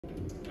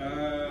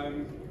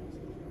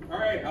All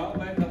right, I'll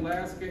let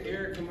Alaska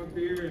Air come up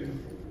here and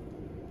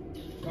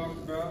talk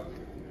about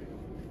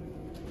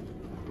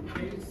the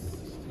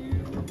case,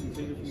 and we'll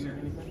continue from there.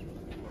 Anything?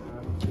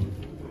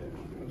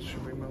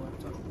 Should bring my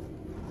laptop.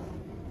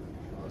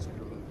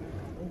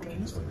 Okay.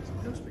 No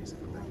space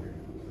back here.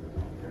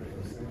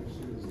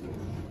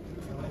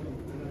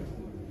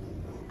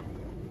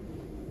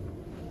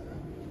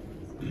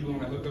 You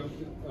want to hook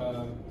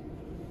up?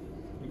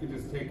 You could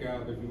just take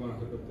out if you want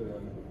to hook up the.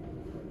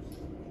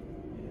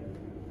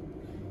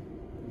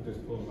 You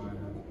just pull mine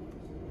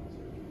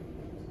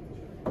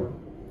out.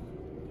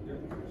 Yep.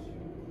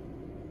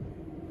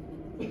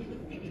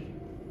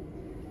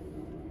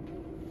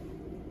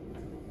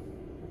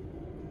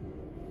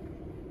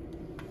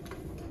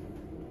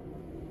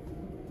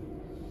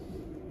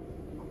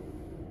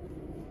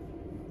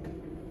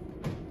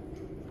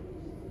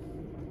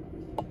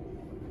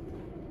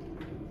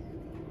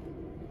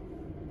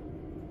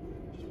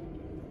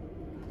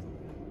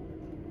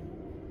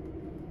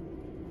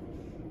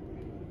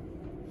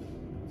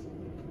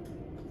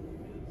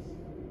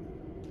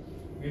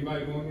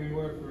 Anybody going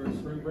anywhere for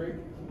spring break?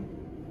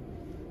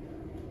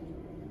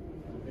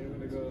 I'm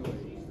gonna go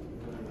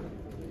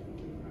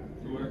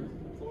To where?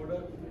 Florida.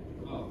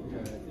 Oh, Yeah,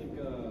 I think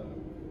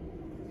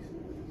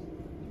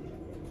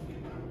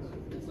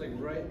it's like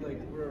right like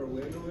where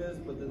Orlando is,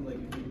 but then like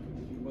if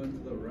you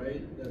went to the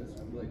right,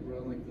 that's like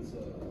around like this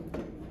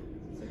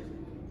it's like,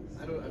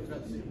 I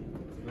forgot the name.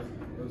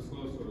 That's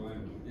close to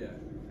Orlando. Yeah.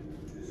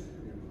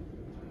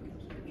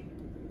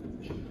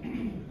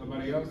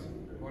 Nobody else?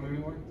 Going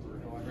anywhere?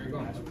 Where you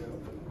going?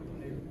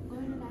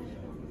 Going to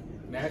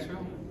Nashville.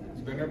 Nashville?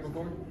 You been there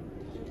before?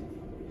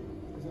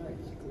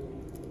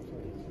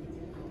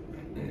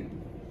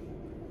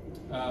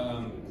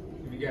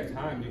 If you got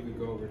time, you could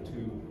go over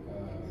to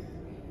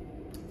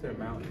the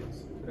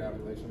mountains, to the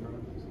Appalachian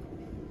Mountains.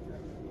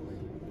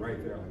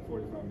 Right there, like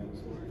 45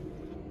 minutes away.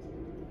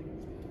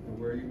 And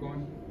where are you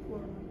going?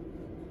 Florida.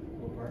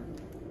 What part?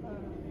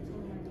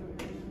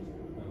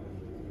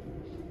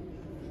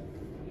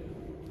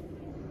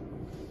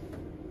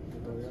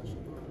 Anybody else?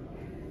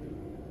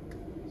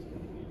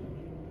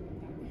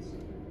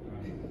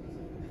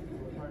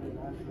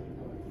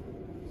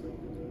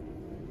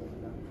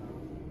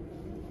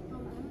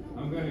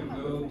 I'm going to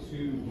go to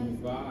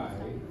Dubai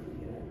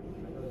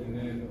and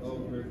then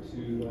over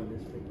to,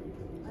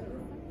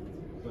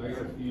 so I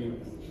got a few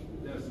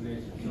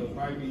destinations. So it'll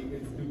probably be,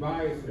 Dubai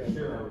is for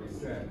sure already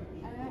set.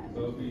 So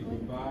it'll be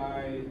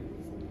Dubai,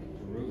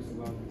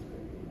 Jerusalem,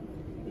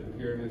 the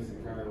pyramids in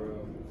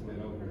Cairo, and then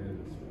over to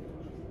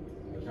Israel.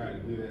 I'll try to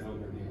do that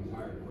over the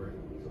entire break,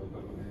 so a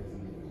couple days in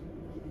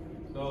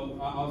each. So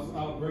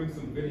I'll bring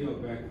some video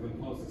back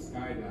and post a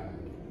skydive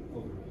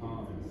over the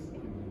palms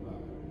in Dubai.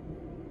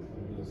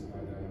 I'll do a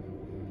skydive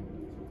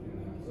in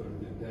sort of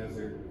the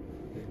desert,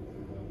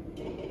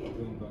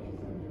 doing buttons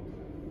on it.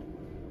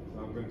 So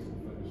I'll bring some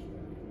footage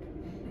back.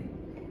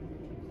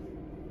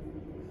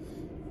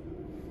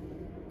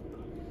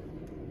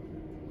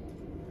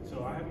 So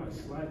I have my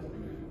slides on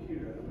my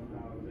computer. I don't know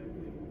how they.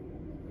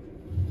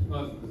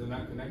 Oh, is it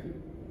not connected?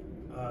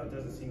 It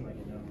doesn't seem like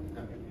it, no.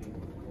 Okay.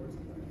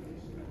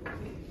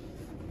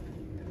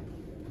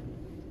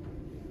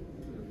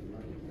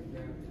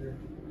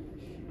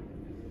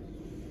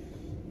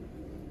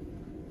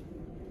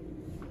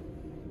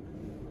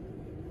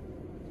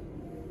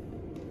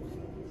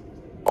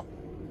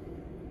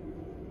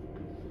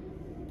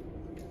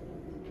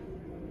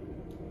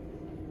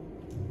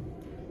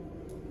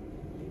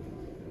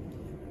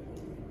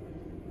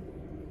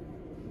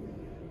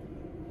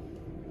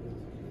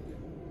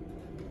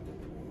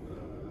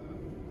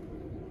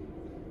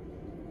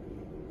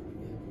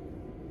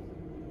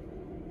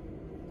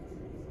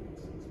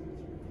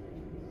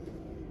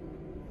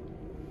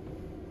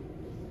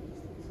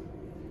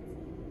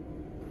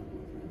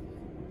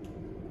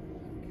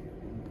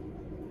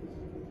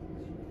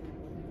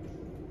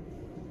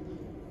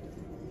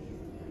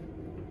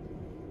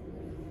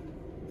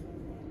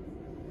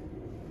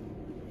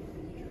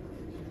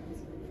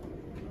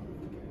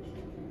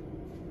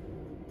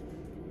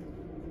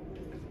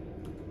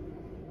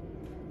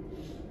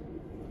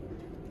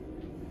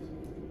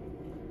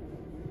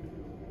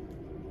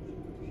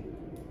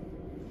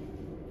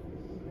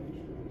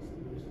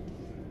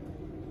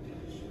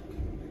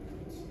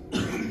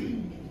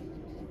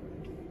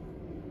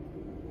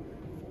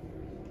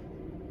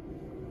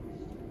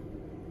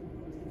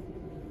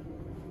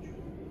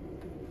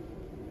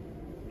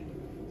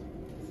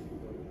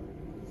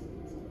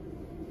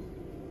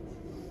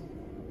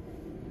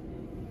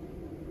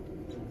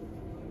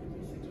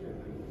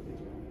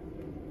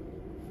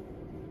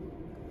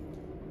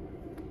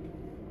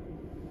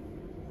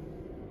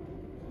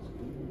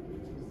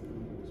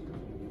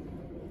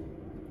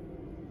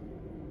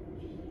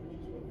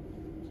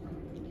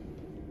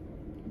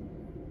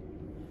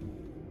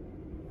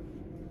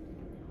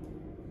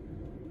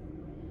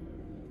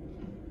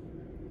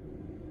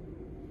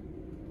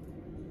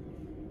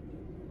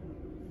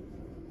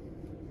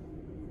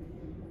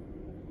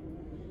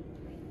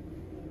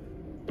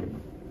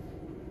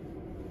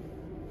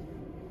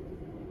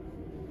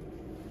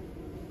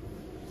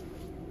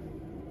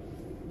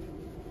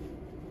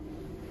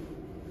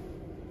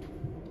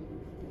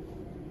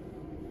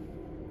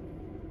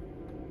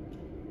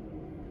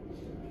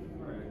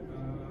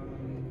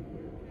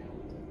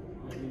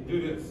 Do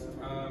this.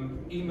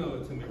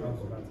 Email it to me. I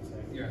was about to say.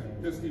 Yeah,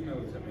 just email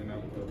it to me and I'll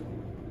put it.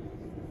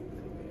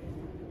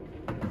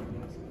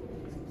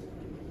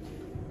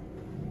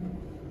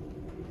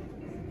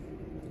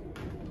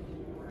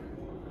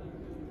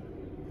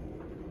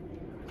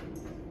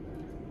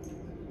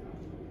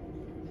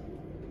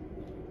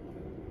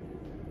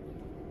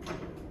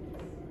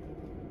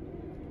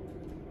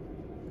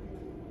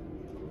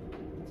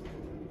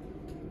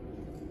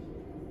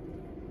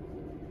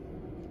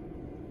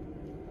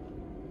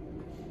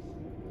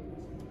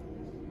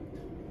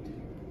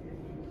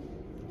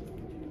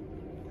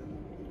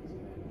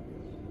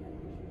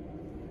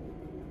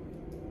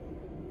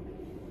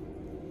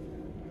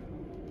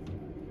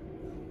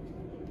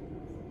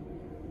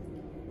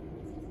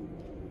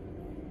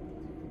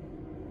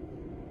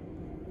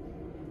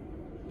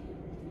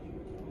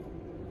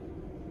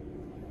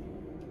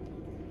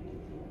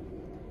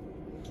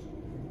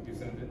 You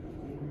sent it?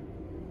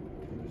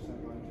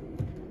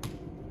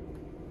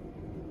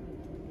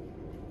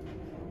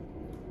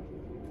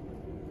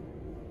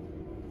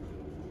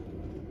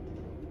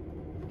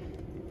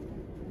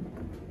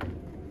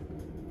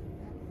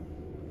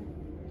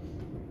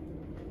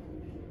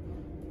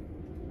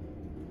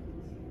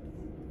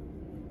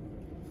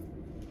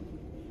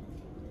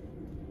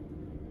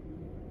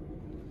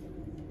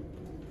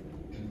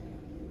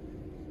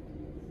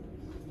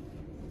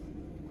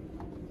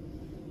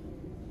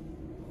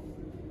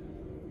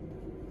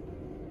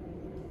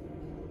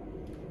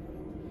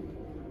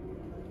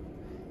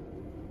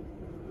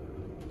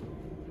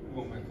 You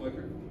want my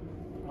clicker?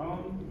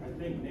 I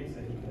think Nick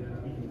said he can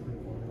click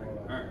for me.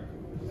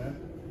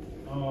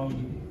 Alright.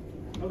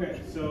 Okay,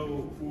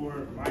 so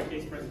for my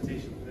case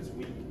presentation for this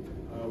week,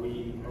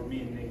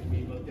 me and Nick, we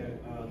looked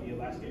at the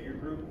Alaska Air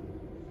Group.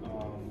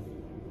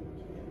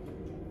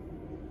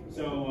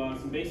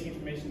 Some basic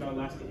information about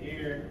Alaska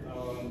Air.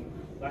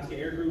 Alaska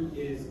Air Group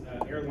is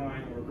an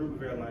airline or a group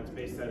of airlines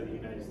based out of the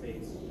United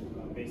States,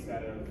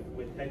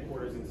 with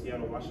headquarters in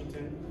Seattle,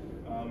 Washington.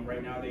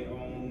 Right now they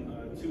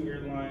own two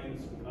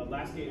airlines,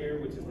 Alaska Air,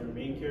 which is their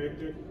main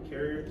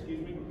carrier,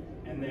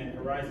 and then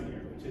Horizon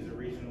Air, which is a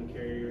regional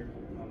carrier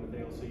that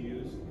they also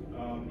use.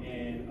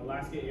 And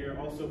Alaska Air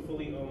also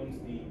fully owns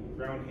the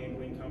ground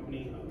handling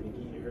company,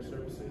 McGee Air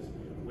Services,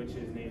 which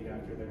is named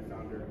after their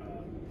founder,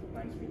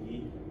 Lance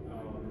McGee.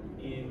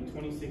 In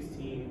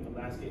 2016,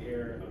 Alaska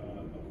Air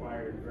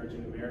acquired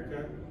Virgin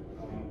America,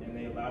 and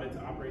they allowed it to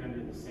operate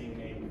under the same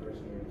name,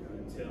 Virgin America,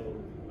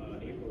 until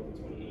April of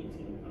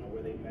 2018,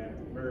 where they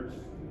merged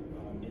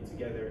it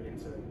together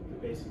into the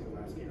basic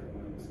Alaska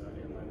Airlines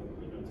airline that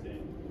we know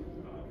today.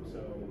 So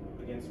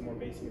again, some more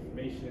basic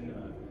information.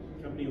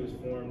 The company was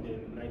formed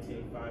in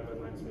 1985 by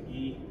Lance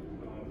McGee,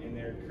 and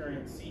their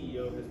current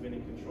CEO has been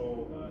in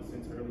control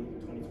since early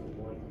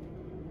 2021.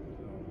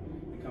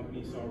 The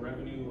company saw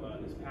revenue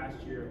this past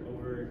year of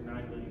over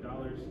 $9 billion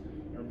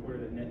and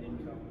reported a net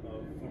income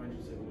of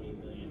 $478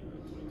 million in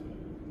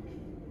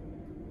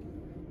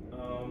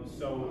 2020.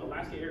 So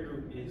Alaska Air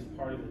Group is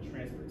part of the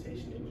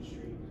transportation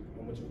industry,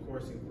 which of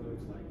course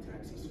includes like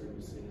taxi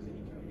services, any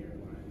kind of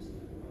airlines,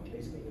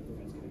 basically anything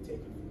that's going to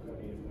take you from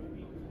point A to point B.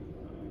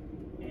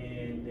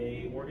 And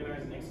they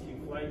organize and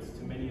execute flights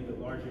to many of the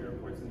larger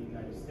airports in the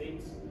United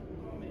States,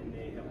 and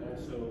they have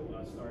also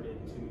started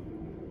to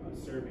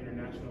serve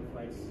international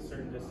flights to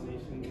certain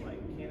destinations like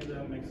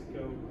Canada,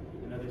 Mexico,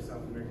 and other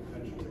South American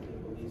countries like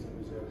Belize and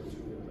Brazil, which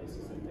are the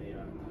places that they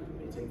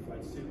take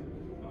flights to.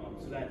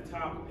 So that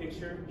top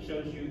picture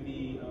shows you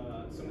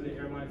some of the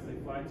airlines they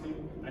fly to.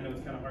 I know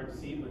it's kind of hard to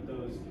see, but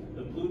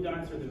the blue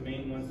dots are the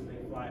main ones that they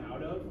fly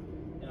out of,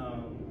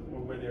 or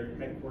where their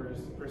headquarters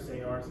per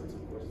se are, since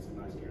of course it's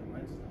Alaska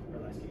Airlines or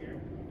Alaska Air.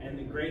 And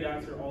the gray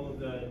dots are all of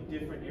the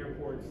different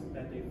airports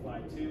that they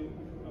fly to.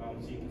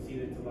 So you can see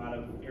that it's a lot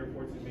of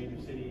airports in major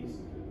cities.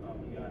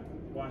 You got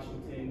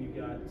Washington, you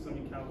got some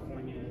in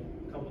California,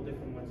 a couple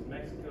different ones in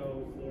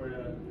Mexico,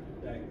 Florida,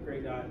 that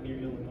gray dot near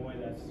Illinois,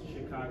 that's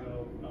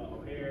Chicago,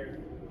 O'Hare.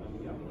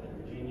 You got one in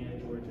Virginia,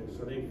 Georgia.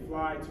 So they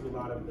fly to a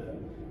lot of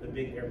the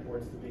big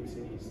airports, the big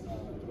cities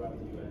throughout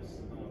the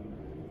U.S.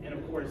 And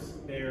of course,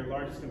 their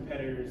largest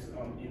competitors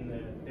in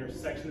their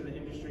section of the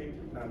industry,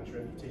 not the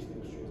transportation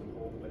industry as a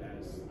whole, but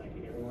as like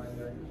an airline,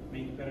 their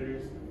main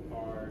competitors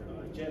are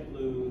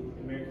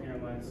JetBlue, American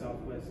Airlines,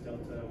 Southwest,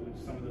 Delta, which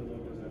some of the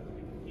logos are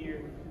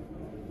here.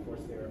 Of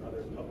course, there are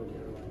other public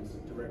airlines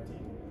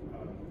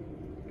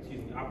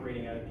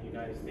operating out of the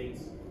United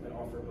States that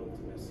offer both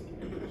domestic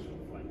and international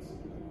flights.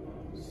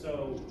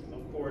 So,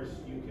 of course,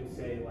 you could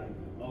say like,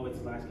 oh, it's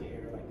Alaska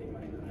Air, like they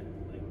might not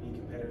like be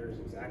competitors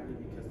exactly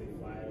because they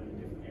fly out of a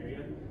different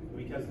area, but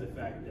because of the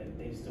fact that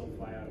they still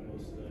fly out of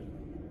most of the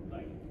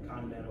like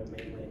continental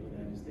mainland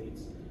United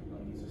States,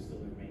 these are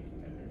still their main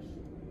competitors.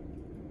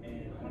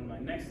 And on my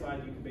next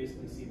slide, you can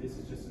basically see this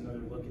is just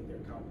another look at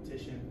their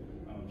competition,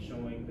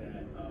 showing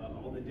that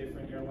all the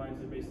different airlines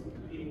they're basically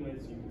competing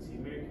with. So you can see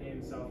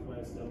American,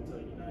 Southwest,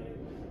 Delta, United.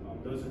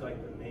 Those are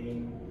like the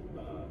main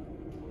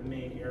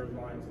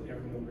airlines that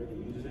everyone really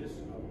uses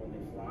when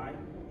they fly.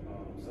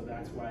 So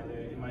that's why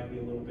it might be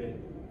a little bit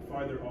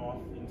farther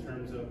off in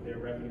terms of their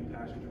revenue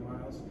passenger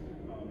miles,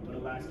 but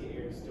Alaska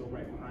Air is still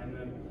right behind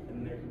them,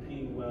 and they're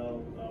competing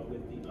well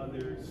with the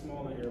other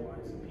smaller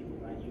airlines that people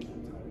might use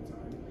from time to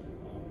time.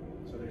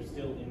 So they're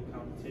still in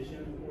competition,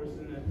 of course,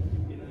 in the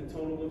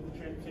total of the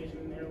transportation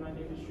and airline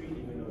industry,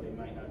 even though they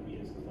might not be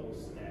as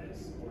close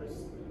as or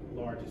as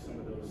large as some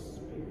of those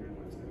bigger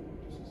airlines that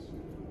purchases.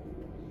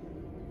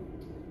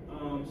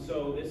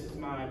 So this is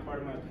part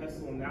of my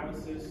PESTEL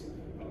analysis.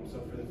 So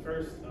for the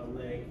first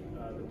leg,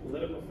 the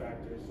political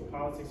factors. So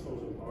politics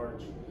holds a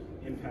large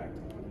impact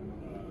on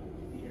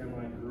the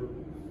airline group,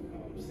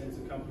 since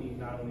the company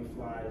not only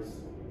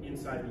flies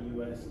inside the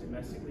U.S.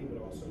 domestically,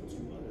 but also to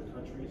other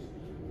countries.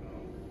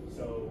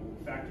 So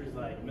factors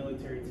like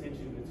military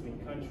tension between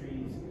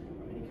countries,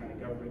 any kind of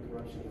government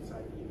corruption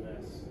inside the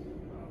U.S.,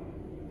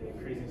 the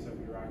craziness of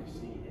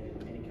bureaucracy and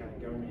any kind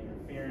of government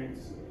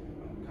interference,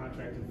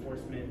 contract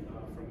enforcement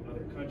from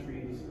other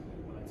countries,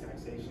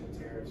 taxation,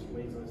 tariffs,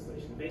 wage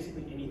legislation,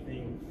 basically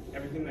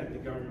everything that the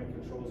government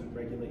controls and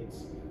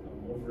regulates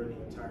over the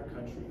entire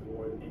country,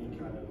 or any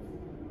kind of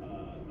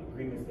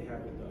agreements they have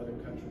with the other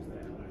countries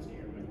that Alaska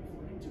Air might be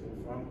flying to and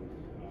from.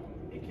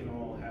 It can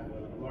all have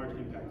a large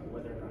impact on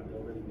whether or not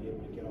they'll really be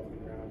able to get off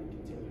the ground and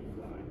continue to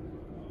fly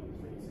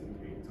for an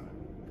extended period of time.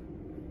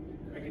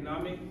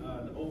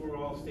 The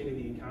overall state of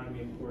the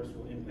economy, of course,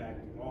 will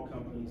impact all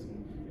companies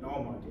in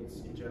all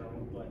markets in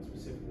general, but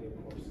specifically, of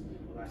course,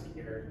 Alaska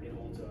Air. It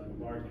holds a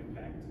large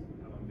impact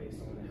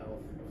based on their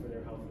health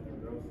and their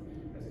growth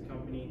as a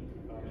company,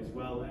 as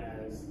well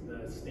as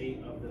the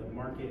state of the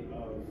market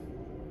or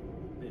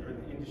the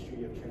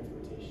industry of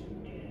transportation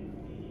and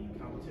the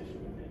competition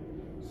with it.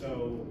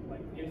 So,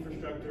 like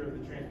infrastructure of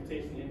the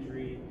transportation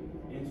industry,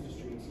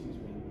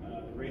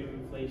 the rate of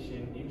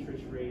inflation,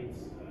 interest rates,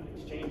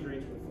 exchange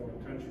rates with foreign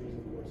countries,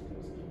 of course,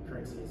 because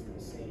currency isn't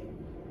the same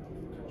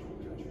from country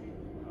to country.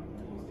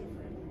 Money is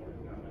different, or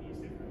not money is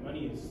different.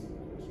 Money is,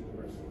 of course,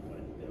 universal,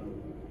 but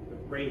the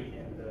rate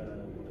and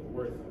the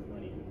worth of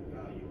money, the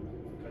value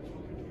from country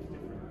to country is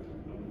different.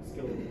 The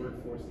skill of the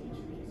workforce in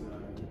each of these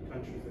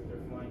countries that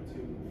they're flying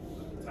to,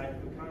 the type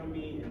of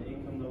economy and the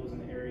income levels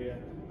in the area,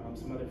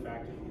 some other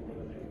factors you can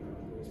think of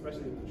economically,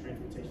 especially with the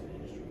transportation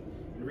industry.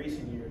 In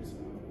recent years,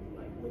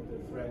 like with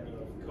the threat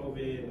of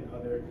COVID and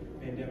other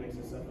pandemics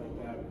and stuff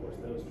like that, of course,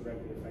 those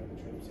directly affect the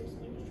transportation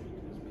industry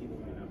because people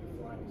might not be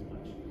flying as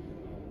much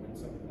when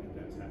something like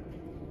that's happening.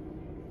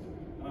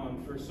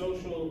 For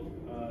social,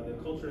 the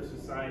culture of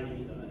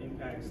society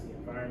impacts the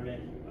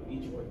environment of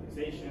each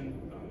organization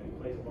and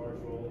plays a large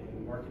role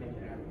in marketing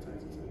and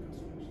advertising to the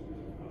customers.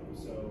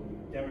 So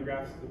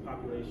demographics of the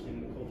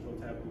population, cultural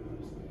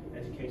taboos,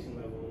 education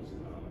levels,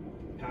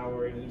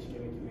 power in each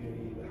given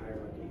community, the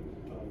hierarchy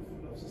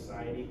of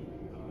society,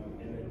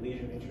 and then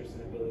leisure interests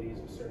and abilities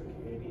of certain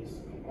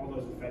communities. All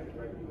those affect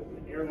directly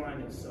with the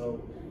airline, and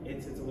so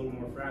it's a little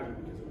more fragile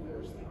because, of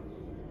course,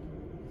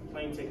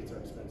 plane tickets are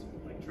expensive.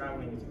 Like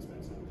traveling is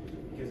expensive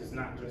because it's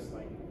not just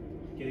like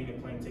getting a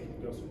plane ticket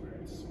to go somewhere.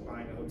 It's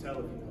buying a hotel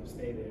if you want to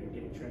stay there,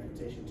 getting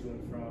transportation to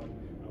and from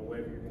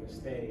wherever you're going to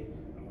stay,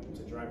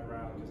 to drive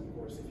around. Because, of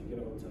course, if you get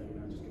a hotel, you're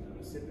not just going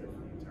to sit there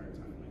for the entire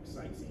time, like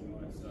sightseeing,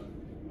 all that stuff.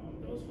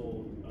 Those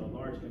hold a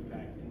large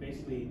impact, and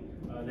basically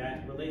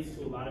that relates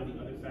to a lot of the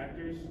other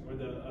factors or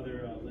the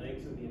other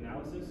legs of the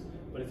analysis,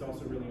 but it's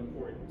also really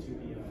important to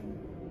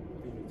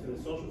the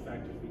social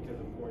factors because,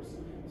 of course,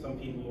 some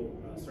people,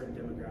 certain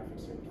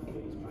demographics, certain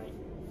communities might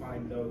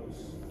find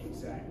those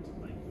exact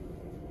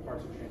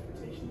parts of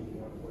transportation to be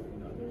more important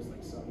than others.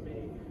 Like some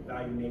may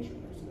value nature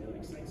more, so they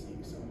like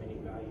sightseeing. Some may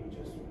value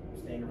just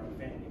staying around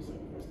family, so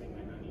of course they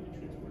might not need to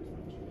transport as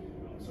much.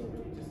 So it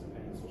really just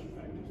depends. Social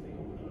factors, they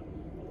hold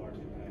a large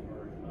impact,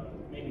 or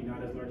maybe not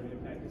as large an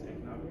impact as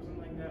economic or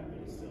something like that, but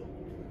it's still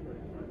an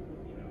important part of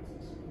the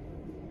analysis.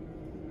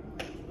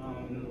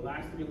 And then the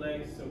last three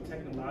legs, so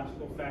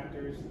technological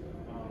factors,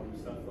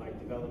 stuff like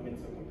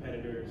developments of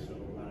competitors. So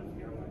a lot of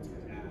airlines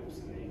have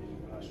apps and they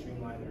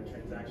streamline their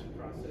transaction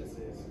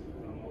processes.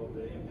 All of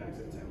the impacts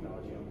of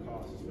technology on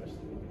cost,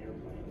 especially with an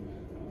airplane.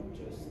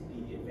 Just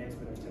the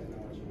advancement of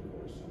technology, of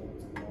course,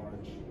 holds a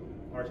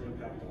large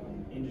impact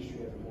on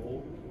industry as a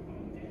whole.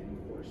 And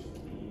of course,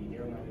 the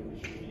airline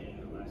industry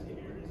and Alaska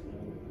Air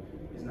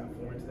is not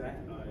foreign to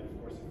that. It of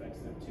course affects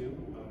them too.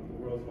 The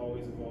world's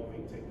always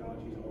evolving,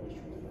 technology is always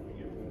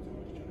transforming. Everyone's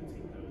always trying to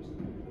take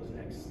those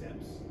next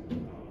steps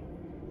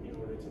in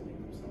order to make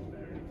themselves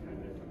better and have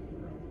their company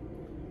grow.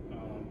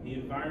 The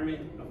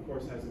environment, of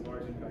course, has a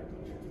large impact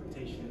on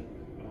transportation.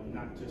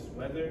 Not just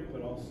weather,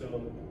 but also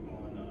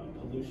on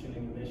pollution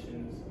and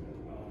emissions,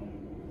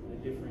 the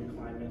different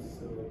climates,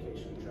 the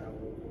location of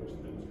travel. Of course,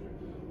 those are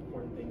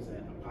important things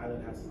that a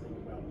pilot has to think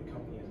about. The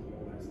company as a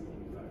whole has to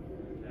think about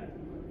that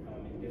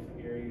in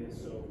different areas.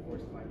 So, of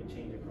course, climate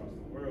change across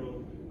the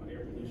world,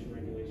 air pollution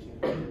regulations,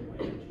 renewable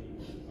energy,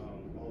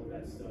 all of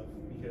that stuff.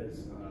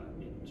 Because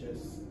it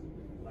just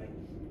like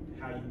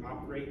how you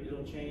operate,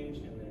 it'll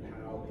change, and then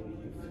how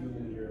maybe you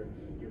fuel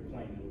your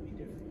plane, it'll be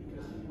different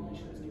because of the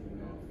emissions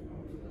given off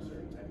a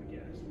certain type of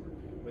gas, or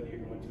whether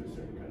you're going to a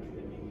certain country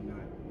that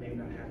may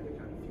not have the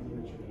kind of fuel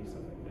that you need,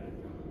 stuff like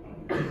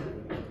that.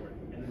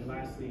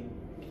 lastly,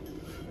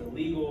 the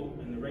legal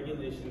and the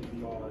regulations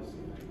and laws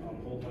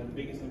hold one of the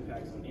biggest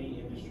impacts on any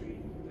industry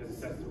as it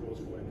sets the rules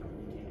for what a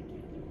company can and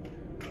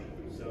can't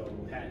do. So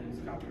patents,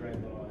 copyright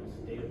laws,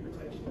 data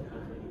protection,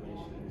 health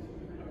regulations,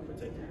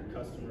 protecting your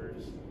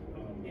customers,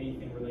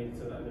 anything related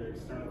to the other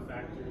external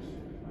factors,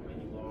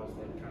 any laws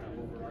that kind of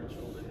overarch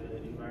over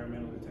the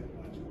environmental, the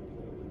technological,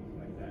 political, anything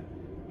like that,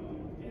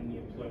 and the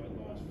employment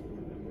laws for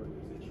the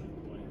workers that you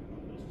employ.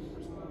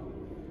 Those are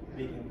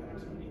big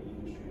impacts on any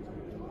industry.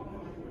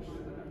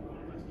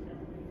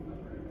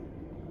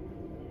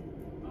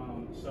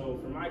 So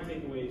for my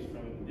takeaways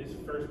from this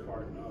first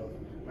part of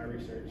my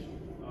research,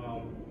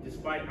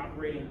 despite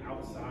operating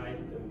outside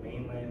the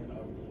mainland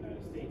of the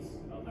United States,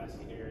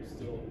 Alaska Air is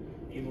still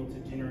able to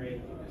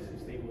generate some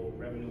stable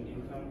revenue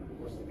income. Of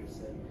course, like I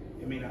said,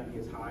 it may not be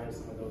as high as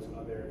some of those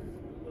other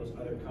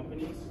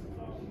companies,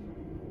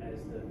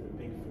 as the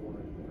big four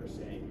per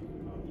se,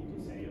 you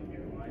could say, of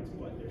airlines,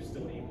 but they're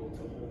still able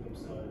to hold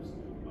themselves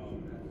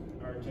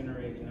or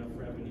generate enough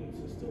revenue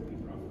to still be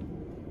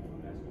profitable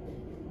as well.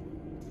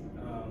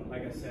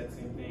 Like I said,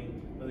 same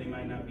thing, though they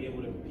might not be able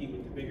to compete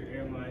with the bigger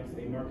airlines,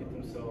 they market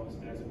themselves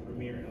as a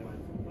premier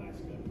airline from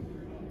Alaska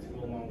to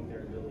go along with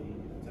their ability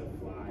to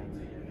fly to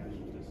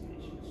international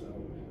destinations. So,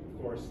 of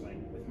course,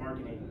 like with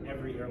marketing,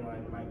 every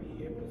airline might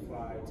be able to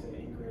fly to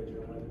Anchorage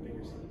or one of the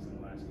bigger cities in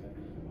Alaska,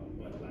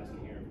 but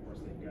Alaska Air, of course,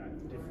 they've got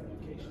different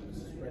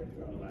locations spread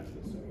throughout Alaska,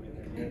 so in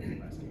their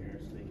name, Alaska Air,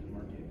 so they can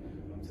market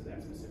to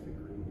that specific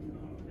group,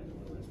 as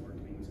well as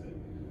marketing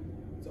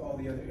to all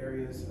the other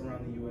areas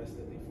around the U.S.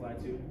 that they fly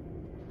to.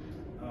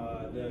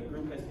 The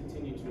group has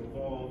continued to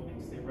evolve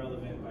and stay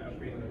relevant by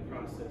upgrading their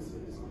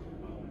processes,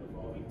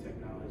 evolving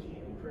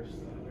technology, and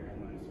purchasing other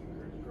airlines to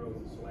encourage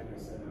growth. So like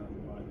I said, they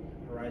bought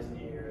Horizon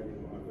Air, they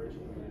bought Virgin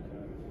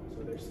America,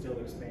 so they're still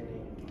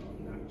expanding,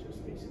 not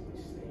just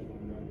basically staying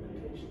in one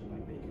location.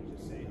 Like they can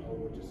just say, oh,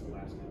 we're just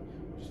Alaska,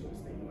 we're just going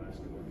to stay in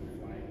Alaska, we're going to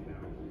fly in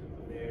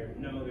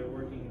now. They're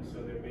working,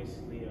 so they're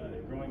basically,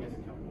 they're growing as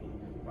a company,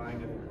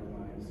 buying other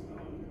airlines,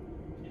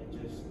 and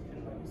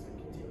like I said,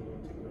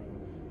 continuing to grow.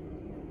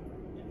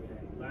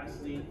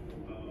 Lastly,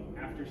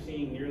 after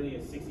seeing nearly a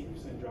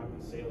 60% drop in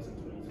sales in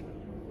 2020, and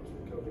of course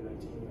with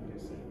COVID-19, like I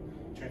said,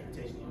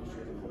 transportation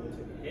industry as a whole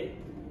took a hit.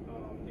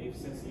 They've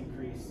since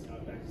increased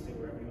back to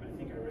stable revenue. I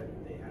think I read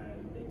that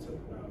they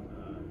took about,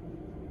 I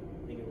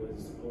think it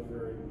was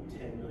over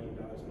 $10 million,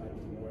 might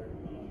be more,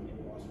 in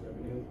lost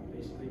revenue,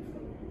 basically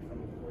from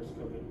of course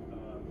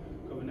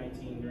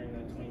COVID-19 during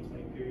that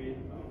 2020 period.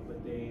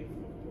 But they've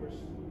of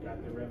course got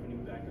their revenue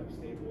back up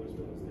stable as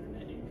well as their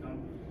net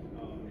income,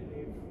 and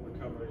they've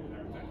recovered and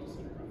are back to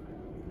zero profit.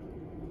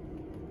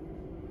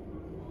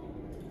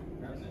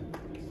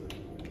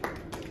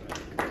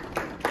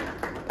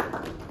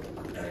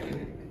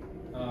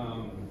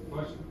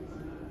 Questions?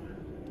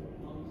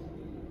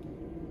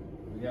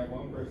 We got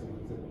one person who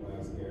took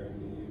Alaska Air.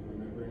 Do you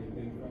remember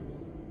anything from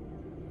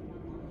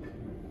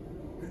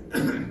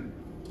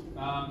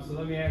it? So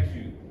let me ask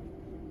you,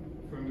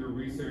 from your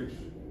research,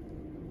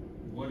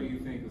 what do you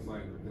think is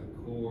like the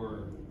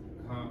core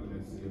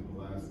competency of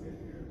Alaska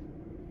Air?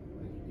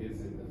 Like,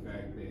 is it the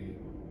fact they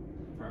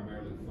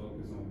primarily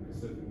focus on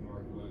Pacific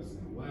Northwest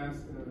and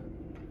Alaska?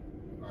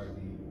 Are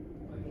the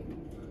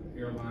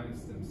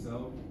airlines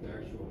themselves, the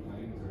actual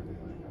planes, are they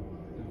like have a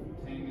lot of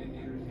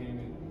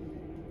entertainment?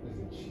 Is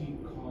it cheap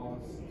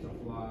cost to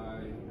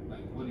fly?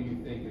 Like, what do you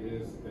think it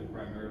is that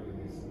primarily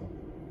they sell?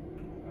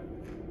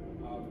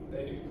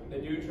 They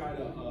do try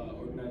to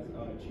organize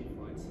cheap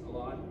flights a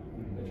lot.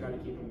 Mm-hmm. They try to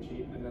keep them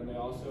cheap, and then they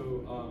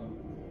also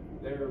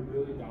they're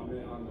really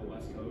dominant on the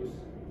West Coast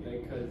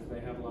because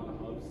they have a lot of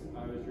hubs.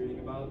 I was reading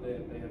about they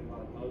have a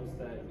lot of hubs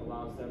that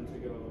allows them to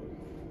go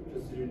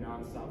just to do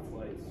nonstop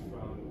flights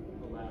from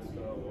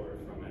Alaska or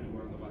from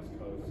anywhere on the West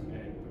Coast,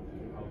 and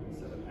can help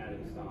instead of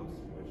adding stops,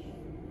 which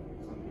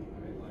some people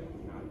may like,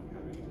 not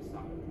having to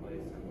stop at a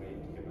place and wait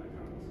to get back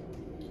on.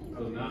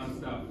 So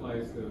non-stop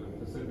flights to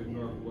Pacific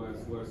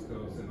Northwest, West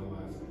Coast, and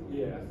Alaska.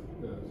 Yeah.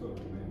 That's sort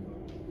of the main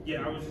focus.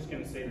 Yeah, I was just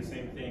going to say the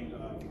same thing.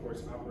 Of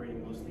course,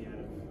 operating mostly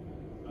out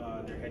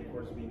of their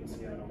headquarters being in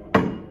Seattle,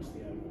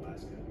 mostly out of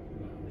Alaska.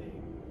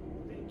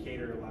 They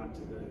cater a lot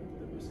to the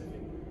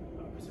Pacific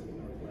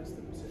Northwest,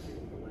 the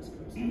West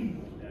Coast, stuff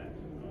like that.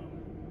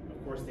 Of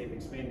course, they've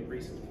expanded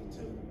recently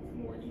to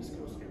more East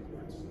Coast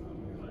airports,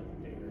 but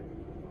they're,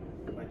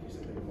 like you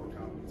said, their core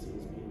competency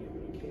is being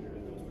able to cater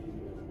to those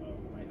people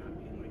who might not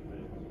be in like the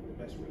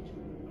best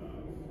region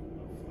of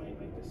flight,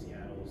 like the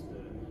Seattle's,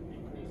 the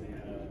Anchorage. They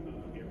had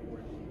an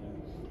airport on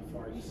the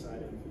far east side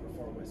or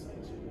far west side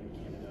of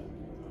Canada,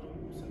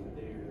 so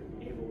they're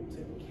able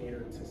to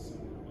cater to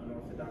some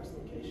unorthodox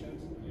locations,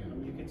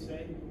 you could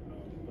say,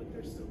 but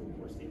they're still, of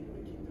course, able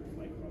to keep their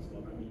flight costs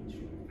low. I mean,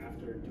 shoot,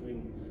 after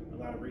doing a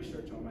lot of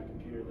research on my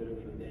computer,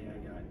 literally today, I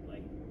got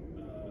like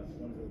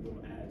one of the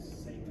little ads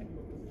saying like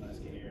book with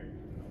Alaska Air,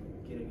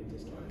 getting a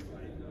discounted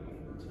flight.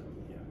 So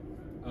yeah.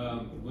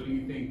 What do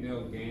you think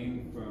they'll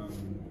gain from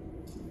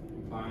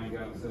buying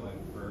out, say, like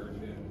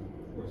Virgin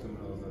or some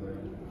of those other?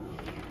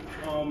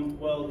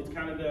 Well, it's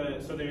kind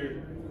of so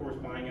they're course,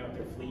 buying out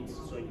their fleets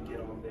so you get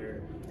all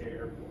their not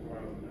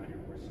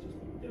airports, just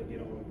they'll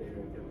get all of their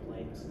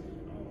planes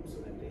so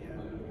that they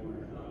have more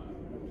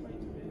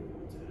planes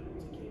available to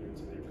cater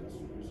to their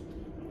customers.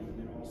 And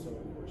then also,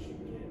 of course, you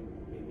get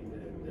maybe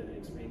the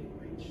expanded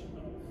reach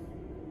of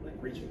like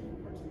reaching more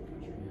parts of the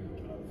country,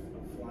 of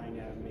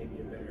flying out of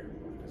maybe a better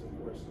airport. Because of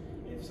course,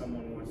 if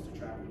someone wants to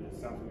travel to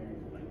South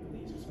America, like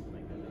Belize or something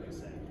like that, like I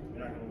said,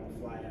 they're not going to want to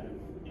fly out of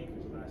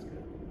Anchorage, Alaska.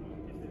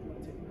 If they want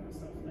to take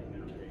non-stop flight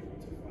now, they're able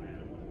to fly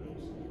out of one of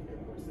those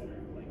airports that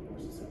are like more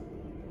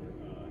susceptible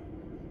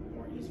and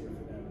more easier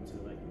for them to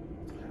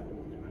have a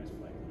organized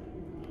flight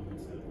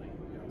instead of like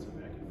bouncing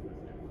back and forth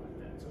and everything like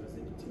that. So as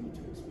they continue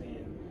to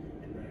expand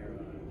and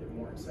they're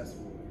more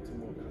accessible to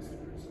more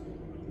customers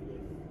with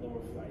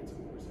lower flights, of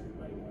course,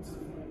 everybody wants to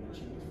fly the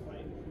cheapest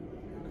flight,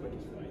 the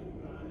quickest flight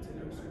to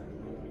go somewhere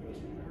they want to go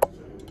somewhere.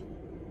 So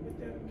with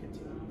them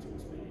continuing to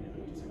expand, it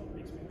will just help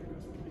expand their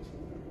customer base.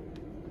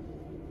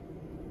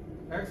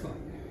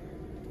 Excellent.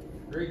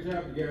 Great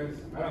job, you guys.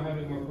 I don't have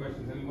any more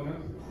questions. Anyone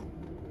else?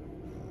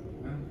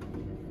 No?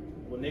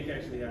 Well, Nick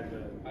actually had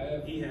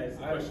he has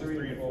I have questions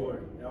 3 and 4.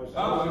 That was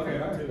Oh, okay.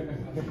 two.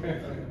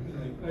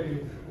 All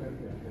right.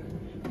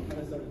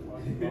 I started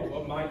talking about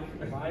what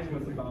mine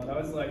was about. I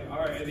was like, all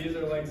right, these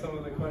are like some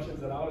of the questions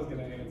that I was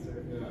gonna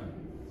answer. Yeah.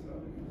 So,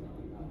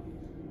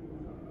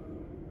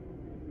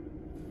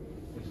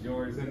 It's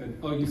yours and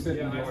the, oh, you said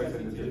Yeah, I yours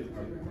sent and it the, to you.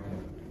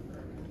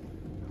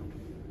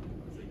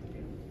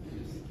 okay.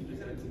 you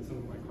just answered some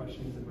of my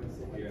questions in my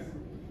slides. Yeah.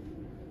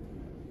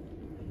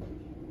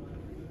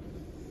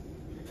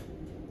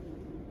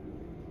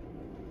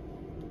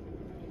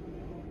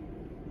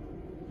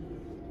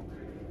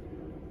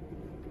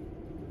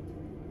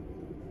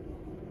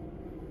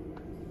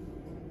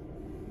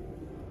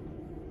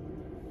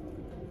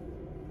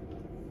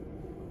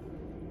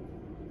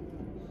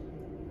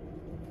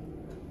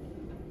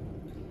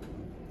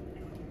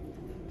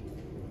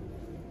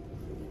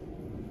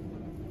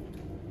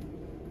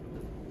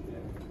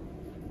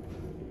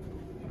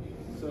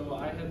 So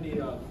I had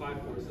the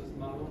 5 forces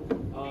model.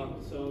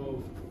 So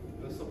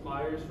the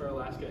suppliers for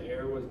Alaska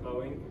Air was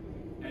Boeing,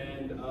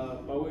 and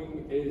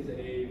Boeing is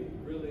a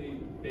really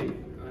big.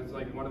 It's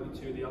like one of the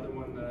two. The other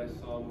one that I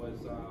saw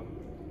was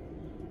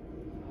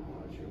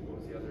what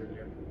was the other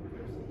air?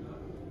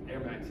 Air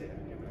Max. Yeah,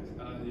 Air Max.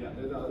 Yeah,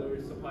 they're the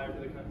other supplier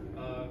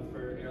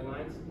for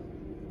airlines.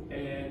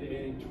 And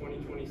in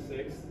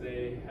 2026,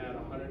 they had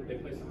they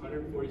placed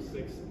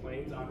 146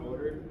 planes on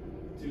order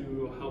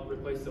to help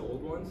replace the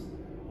old ones.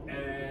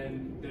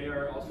 And they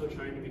are also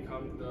trying to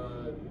become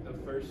the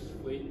first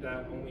fleet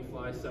that only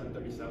flies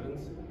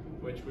 737s,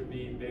 which would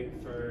be big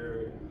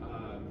for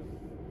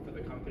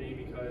the company,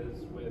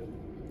 because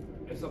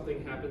if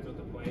something happens with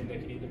the plane, they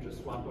can either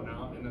just swap one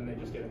out and then they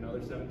just get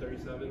another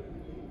 737,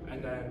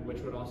 and then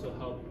which would also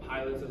help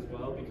pilots as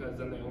well, because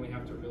then they only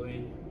have to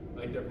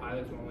their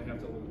pilots will only have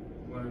to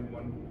learn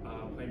one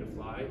plane to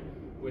fly,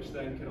 which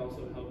then can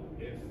also help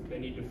if they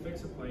need to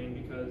fix a plane,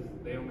 because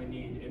they only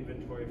need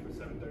inventory for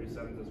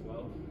 737s as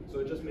well. So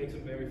it just makes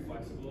them very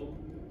flexible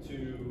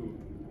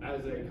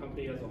as a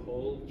company as a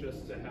whole,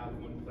 just to have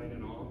one plane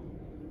and all.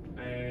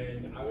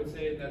 And I would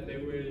say that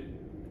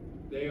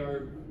they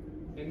are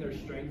in their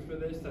strength for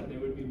this, that they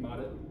would be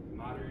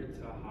moderate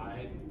to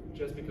high,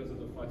 just because of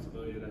the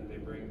flexibility that they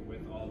bring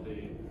with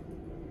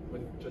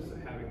just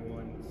having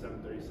one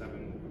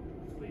 737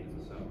 fleet.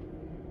 So.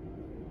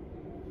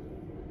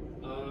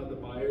 The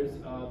buyers,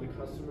 the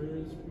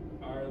customers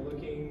are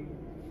looking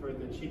for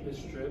the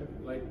cheapest trip.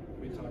 Like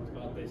we talked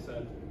about, they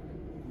said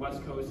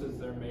West Coast is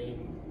their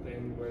main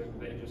thing, where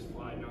they just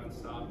fly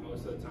nonstop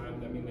most of the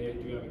time. I mean, they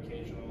do have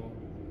occasional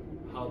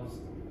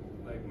hubs,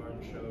 like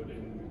Martin showed,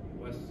 in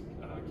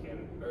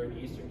Canada, or in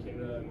Eastern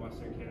Canada and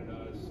Western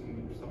Canada,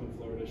 some in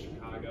Florida,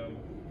 Chicago.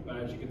 But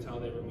as you can tell,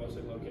 they were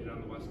mostly located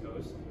on the West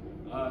Coast.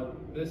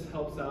 This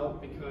helps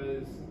out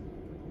because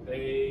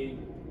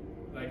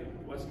like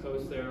West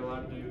Coast, they're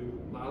allowed to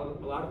do,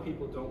 a lot of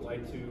people don't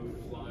like to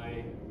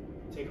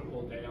take a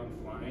whole day on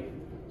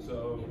flying.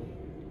 So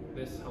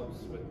this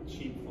helps with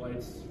cheap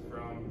flights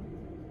from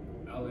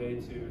LA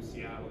to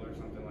Seattle or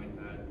something like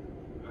that,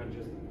 and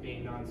just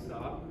being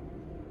nonstop.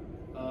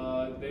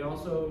 They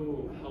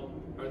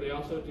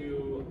also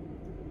do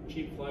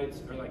cheap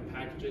flights or like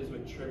packages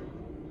with trip,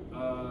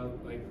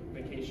 like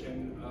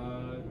vacation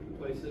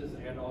places,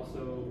 and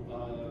also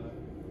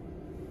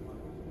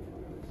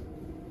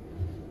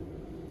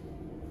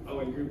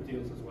and group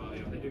deals as well.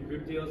 Yeah, they do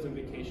group deals and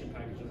vacation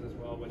packages as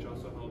well, which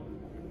also help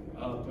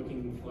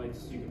booking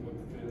flights. You can book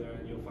through there,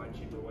 and you'll find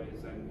cheaper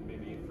ways than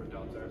maybe for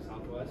Delta or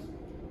Southwest.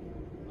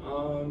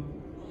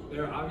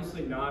 They're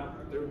obviously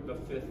they're the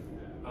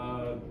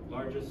 5th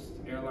largest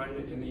airline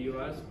in the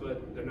U.S.,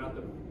 but they're not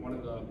one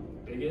of the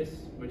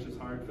biggest, which is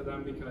hard for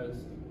them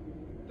because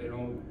they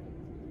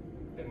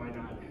might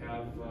not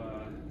have.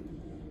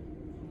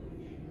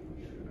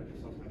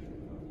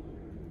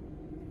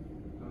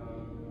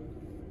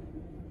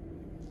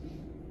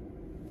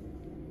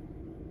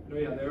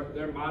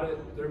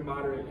 They're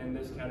moderate in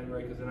this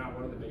category because they're not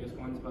one of the biggest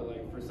ones. But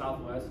like for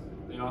Southwest,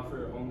 they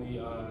offer only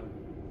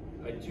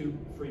like 2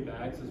 free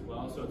bags as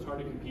well, so it's hard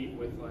to compete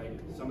with like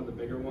some of the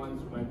bigger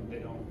ones when they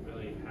don't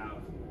really have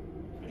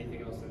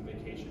anything else than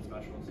vacation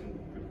specials and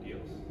group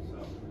deals. So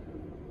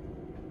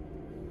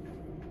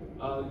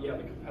yeah,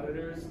 the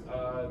competitors,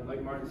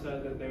 like Martin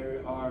said, that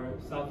there are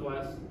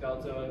Southwest,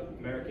 Delta,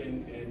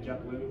 American, and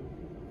JetBlue.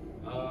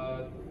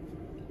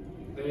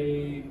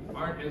 They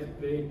aren't as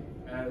big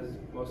as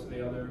most of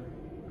the other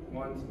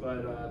ones,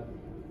 but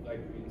like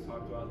we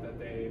talked about, that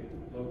they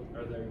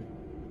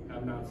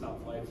have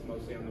non-stop flights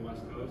mostly on the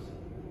West Coast.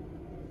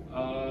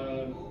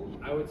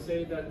 I would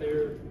say that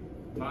they're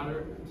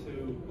moderate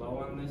to low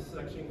on this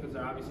section because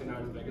they're obviously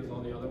not as big as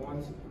all the other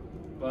ones,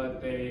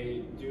 but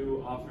they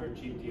do offer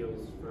cheap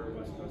deals for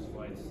West Coast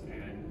flights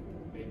and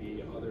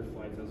maybe other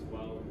flights as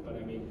well. But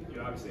I mean,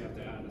 you obviously have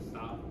to add a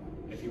stop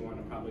if you want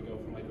to probably go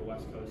from like the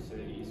West Coast to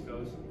the East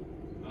Coast.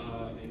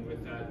 And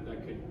with that,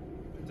 that could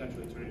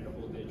potentially turn into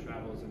whole day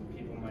travels, and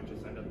people might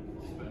just end up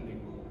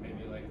spending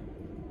maybe like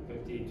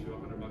 50 to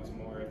 100 bucks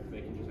more if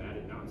they can just add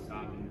it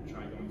nonstop and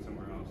try going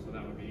somewhere else. So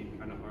that would be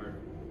kind of hard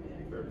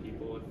for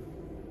people if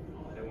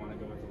they want to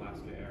go with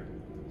Alaska Air.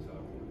 So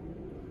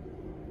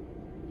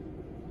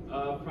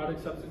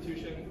product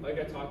substitution, like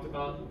I talked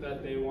about,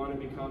 that they want to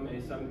become a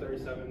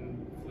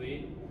 737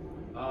 fleet.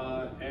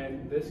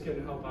 And this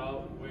can help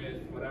out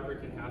with whatever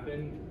can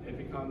happen. They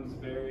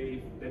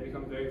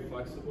become very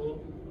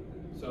flexible,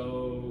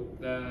 so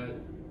that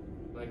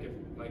like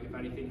if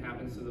anything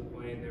happens to the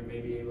plane, they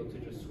may be able to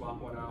just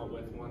swap one out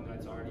with one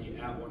that's already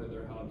at one of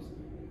their hubs,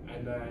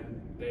 and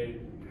then they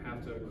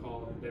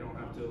don't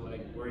have to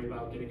like worry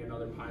about getting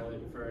another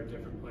pilot for a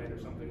different plane or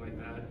something like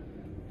that.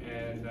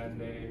 And then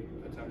they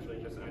potentially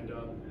just end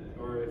up,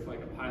 or if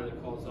like a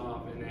pilot calls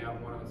off and they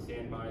have one on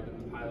standby,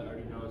 then the pilot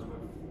already knows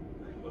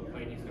what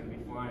plane he's going to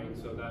be flying,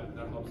 so that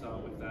helps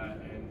out with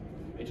that, and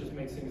it just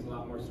makes things a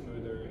lot more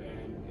smoother,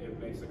 and it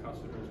makes the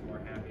customers more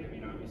happy. I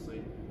mean,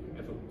 obviously,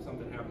 if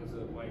something happens to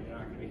the plane, you're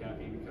not going to be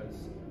happy because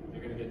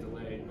you're going to get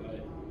delayed,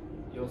 but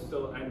you'll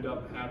still end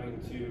up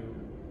having to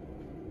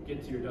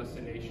get to your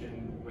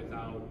destination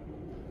without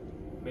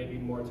maybe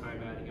more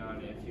time adding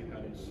on if you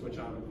had to switch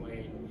out a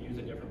plane, use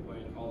a different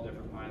plane, call a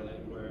different pilot,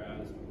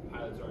 whereas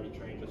pilots are already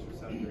trained just for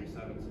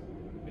 737s.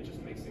 It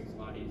just makes things a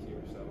lot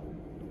easier. So.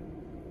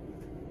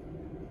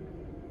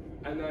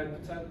 And then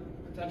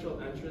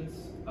potential entrants,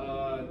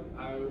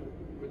 I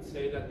would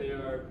say that they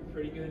are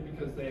pretty good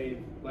because they,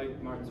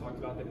 like Martin talked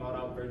about, they bought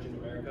out Virgin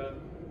America,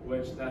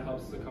 which that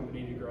helps the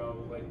company to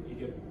grow. Like you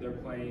get their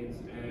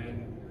planes,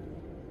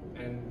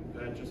 and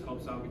that just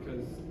helps out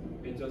because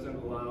it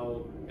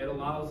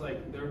allows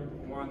like they're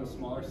more on the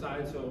smaller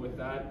side. So with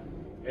that,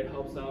 it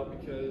helps out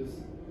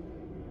because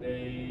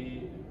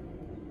they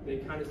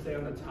kind of stay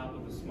on the top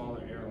of the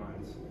smaller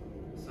airlines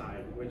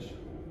side, which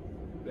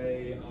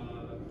they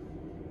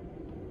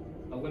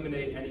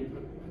eliminate any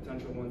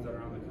potential ones that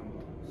are on the come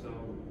up. So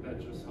that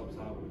just helps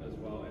out as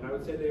well. And I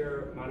would say they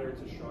are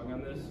moderate to strong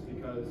on this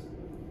because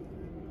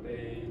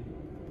they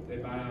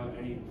buy out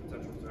any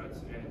potential threats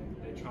and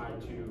they try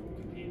to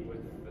compete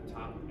with the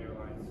top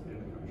airlines in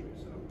the country.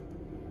 So,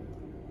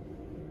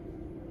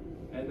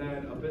 and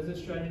then a business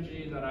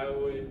strategy that I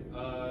would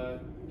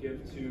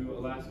give to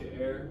Alaska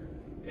Air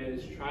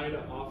is try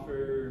to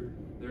offer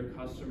their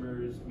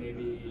customers,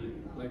 maybe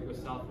like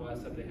with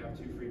Southwest, if they have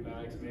 2 free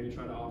bags, maybe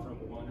try to offer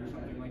them 1 or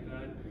something like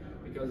that,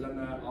 because then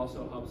that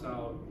also helps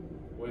out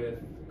with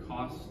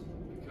cost,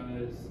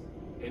 because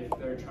if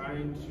they're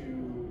trying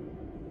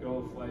to go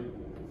a flight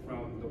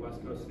from the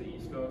West Coast to the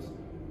East Coast,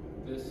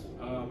 this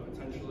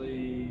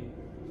potentially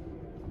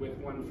with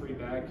 1 free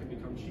bag could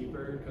become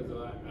cheaper because of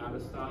that out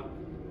of stop,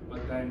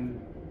 but then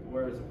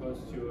whereas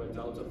opposed to a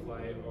Delta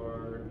flight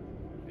or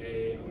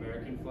a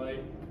American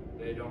flight,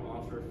 they don't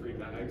offer free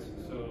bags,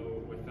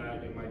 so with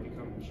that it might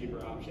become a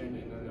cheaper option,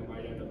 and then it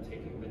might end up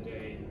taking the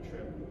day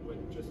trip with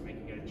just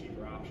making it a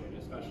cheaper option,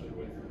 especially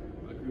with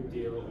a group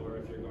deal or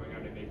if you're going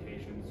on a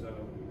vacation. So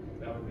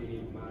that would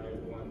be my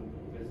one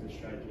business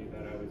strategy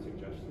that I would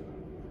suggest to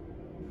them.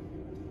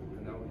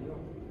 And that would be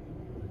all.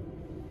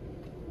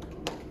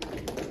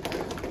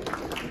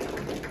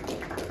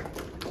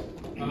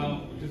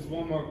 Just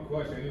one more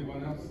question.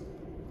 Anyone else?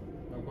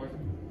 No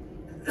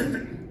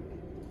question?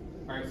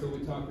 All right, so we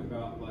talked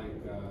about like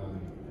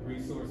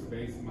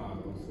resource-based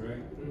models,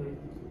 right?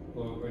 Mm-hmm.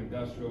 Or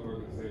industrial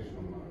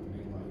organizational model. I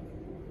mean, like,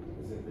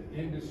 is it the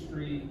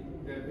industry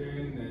that they're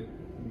in that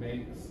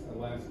makes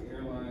Alaska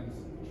Airlines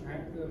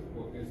attractive,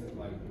 or is it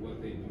like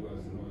what they do as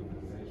an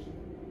organization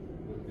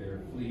with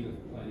their fleet of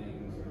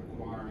planes or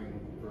acquiring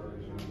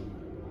version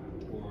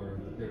or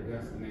their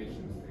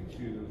destinations they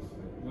choose?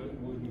 What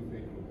do you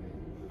think would be?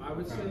 I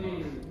would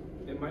say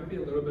it might be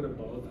a little bit of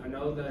both. I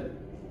know that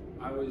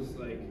I was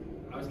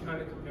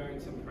kind of comparing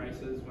some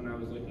prices when I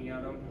was looking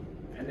at them,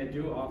 and they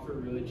do offer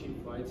really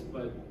cheap flights,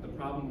 but the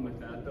problem with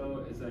that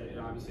though is that it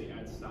obviously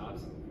adds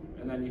stops,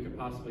 and then you could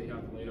possibly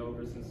have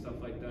layovers and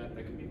stuff like that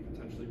that could be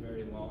potentially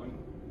very long.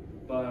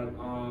 But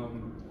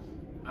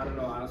I don't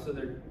know, also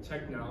their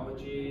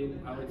technology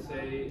I would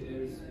say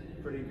is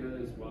pretty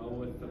good as well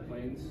with the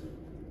planes.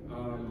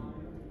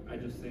 I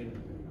just think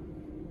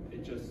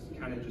it just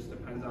kind of just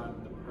depends on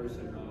the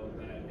person though,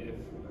 that if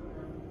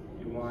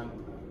you want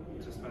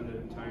to spend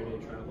an entire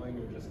day traveling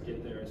or just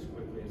get there as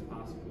quickly as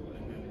possible,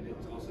 and then it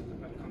also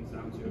comes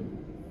down to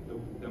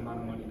the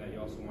amount of money that you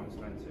also want to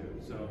spend too.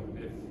 So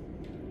if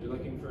you're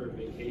looking for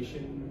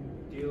vacation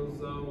deals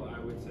though, I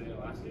would say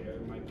Alaska Air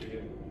might be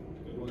a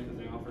good one because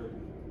they offer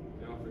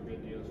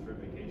good deals for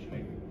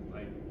vacationing,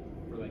 like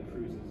for like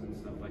cruises and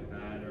stuff like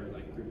that, or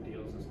like group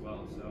deals as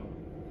well. So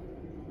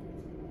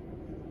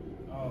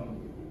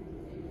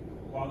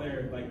while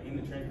they're like in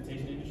the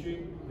transportation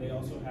industry, they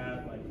also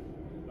have like,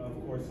 of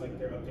course, like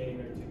they're updating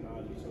their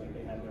technology. So like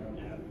they have their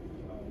own app,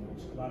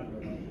 which a lot of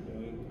airlines are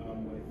doing,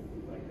 with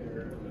like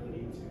their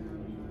ability to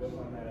book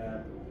on that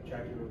app,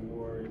 track your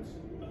rewards,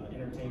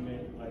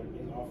 entertainment like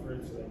is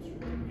offered so that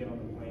when you get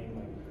on the plane,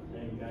 like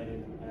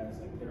United has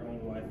like their own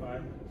Wi-Fi.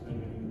 So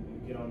when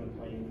you get on the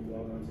plane, you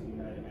log on to the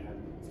United app.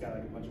 It's got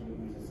like a bunch of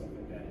movies and stuff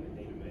like that in a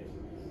database.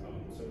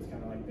 So it's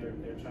kind of like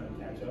they're trying to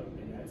catch up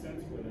in that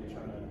sense, where they're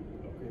trying to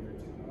upgrade their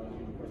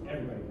technology. And of course,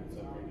 everybody wants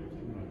to upgrade their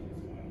technology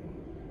as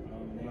well.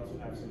 And they also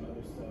have some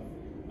other stuff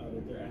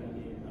that they're adding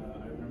in.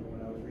 I remember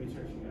when I was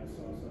researching, I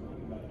saw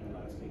something about an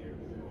Alaska Air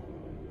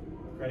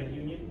credit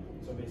union.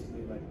 So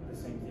basically, like the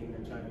same thing,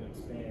 they're trying to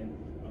expand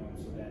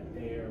so that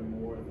they are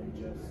more than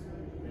just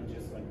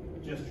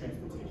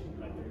transportation.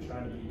 Like they're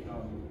trying to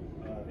become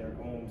their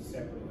own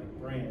separate like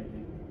brand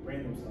and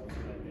brand themselves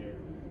so that they're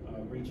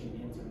reaching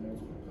into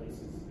multiple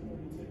places in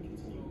order to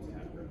continue to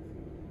have growth.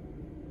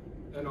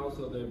 and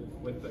also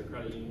with the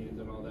credit unions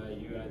and all that,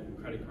 you add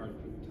credit card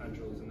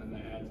potentials, and then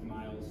that adds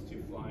miles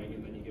to flying,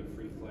 and then you get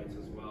free flights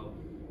as well.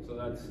 So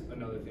that's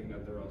another thing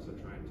that they're also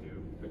trying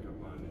to pick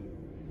up on. And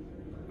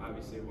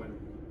obviously, when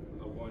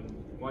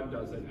one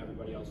does it,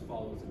 everybody else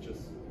follows. It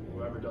just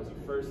whoever does it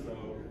first,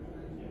 though,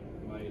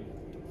 might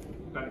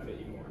benefit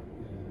you more.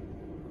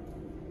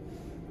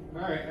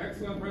 All right,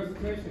 excellent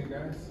presentation,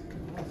 guys.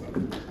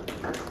 Awesome.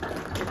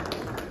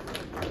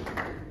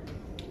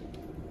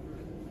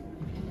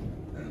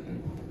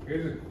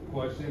 Here's a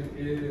question: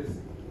 is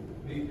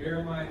the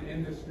airline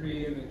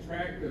industry an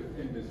attractive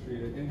industry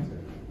to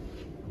enter?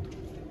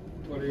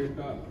 What are your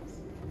thoughts?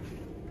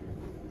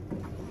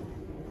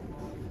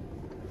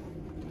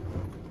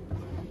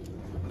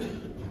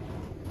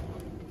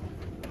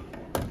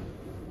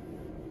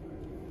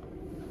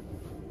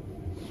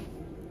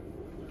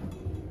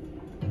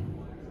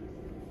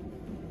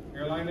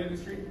 Airline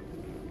industry?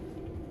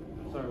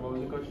 Sorry, what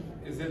was the question?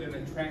 Is it an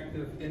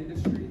attractive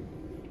industry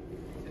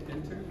to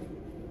enter?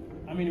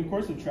 I mean, of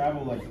course, with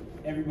travel, like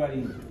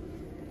everybody,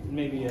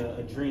 maybe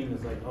a dream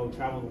is like, oh,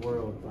 travel the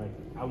world. Like,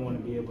 I want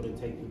to be able to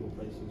take people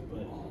places,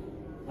 but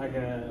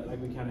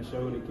like we kind of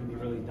showed, it can be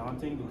really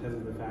daunting because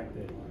of the fact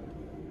that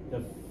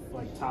the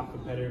top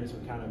competitors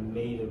have kind of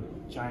made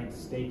a giant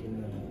stake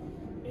in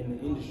the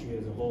industry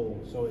as a whole.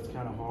 So it's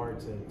kind of hard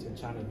to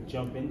try to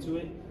jump into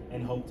it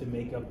and hope to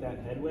make up that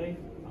headway.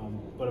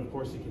 But of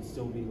course, it can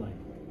still be like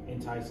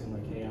enticing,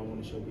 like, hey, I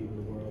want to show people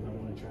the world, I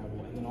want to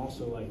travel. And then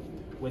also, like,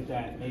 with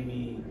that,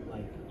 maybe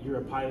like you're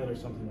a pilot or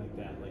something like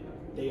that, like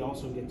they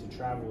also get to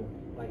travel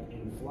like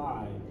and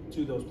fly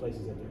to those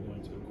places that they're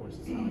going to. Of course,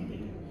 it's not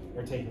like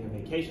they're taking a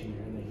vacation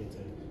there and they get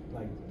to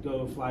like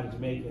go fly to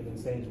Jamaica and then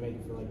stay in Jamaica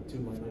for like 2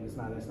 months. Like that's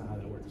not how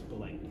that works. But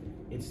like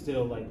it's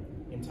still like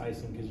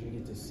enticing because you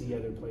get to see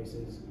other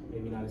places,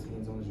 maybe not as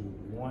hands-on as you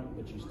want,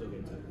 but you still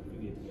get to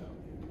go.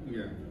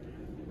 Yeah.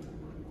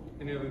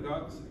 Any other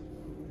thoughts?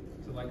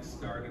 To like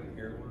start an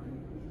airline?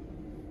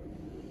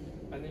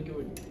 I think it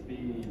would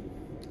be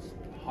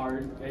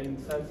hard in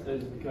sense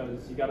is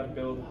because you got to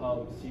build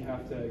hubs, you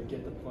have to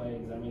get the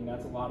planes. I mean,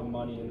 that's a lot of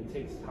money and it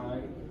takes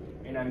time.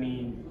 And I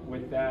mean,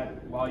 with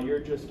that, while you're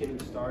just getting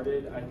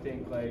started, I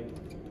think like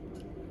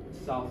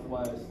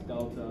Southwest,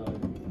 Delta,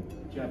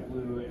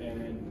 JetBlue,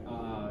 and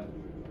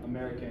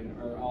American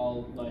are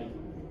all like,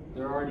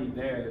 they're already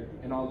there,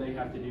 and all they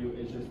have to do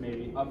is just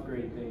maybe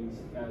upgrade things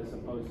as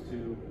opposed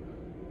to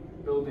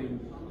building,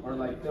 or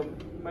like they'll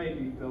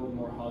maybe build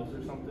more hubs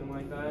or something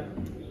like that,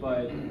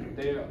 but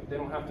they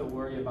don't have to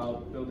worry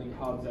about building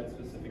hubs at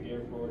specific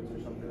airports or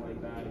something like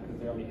that because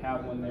they already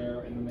have one there,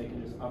 and then they can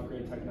just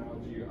upgrade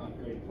technology or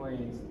upgrade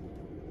planes,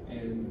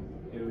 and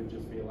it would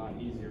just be a lot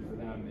easier for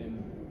them,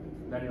 and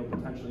then it'll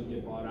potentially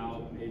get bought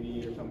out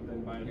maybe or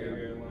something by another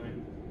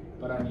airline.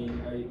 But I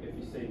mean, if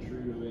you stay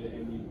true to it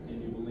and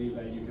you believe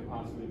that you could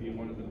possibly be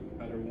one of the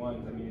better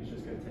ones, I mean, it's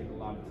just going to take a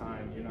lot of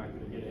time. You're not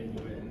going to get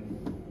into it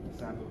in the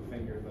snap of a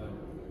finger, but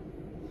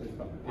there's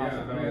a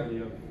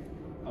possibility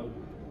of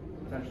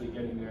potentially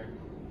getting there.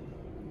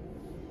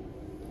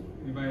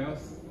 Anybody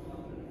else?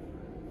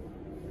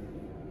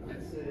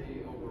 I'd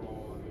say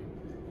overall, I mean,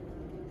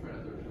 trying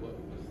to understand what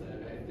was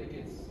said, I think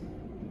you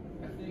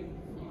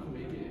can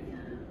make it if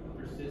you're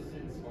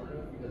persistent and smart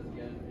enough, because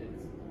again,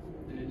 it's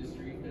an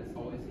industry that's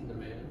always in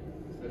demand,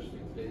 especially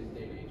in today's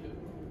day and age of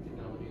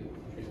technology and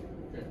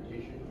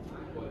transportation,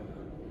 but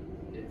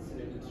it's an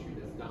industry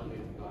that's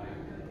dominated by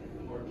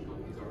large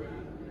companies already,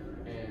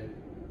 and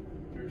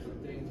there's some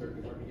things that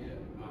are hard to get,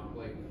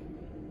 like,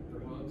 for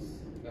hubs,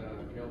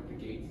 the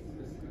gates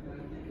specifically,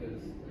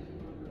 because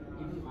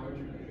even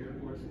larger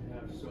airports can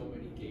have so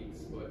many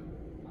gates, but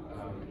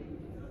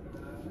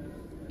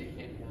they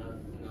can't have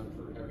enough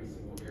for every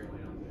single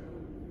airline out there.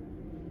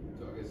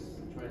 So I guess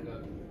trying to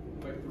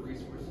fight for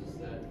resources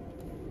that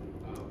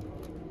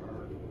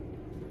are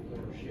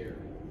more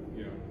shared.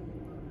 Yeah.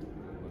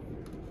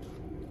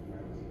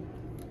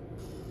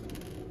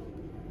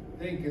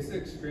 I think it's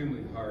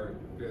extremely hard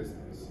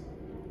business.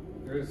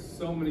 There's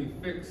so many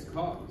fixed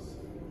costs.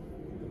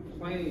 The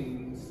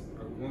planes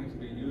are going to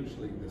be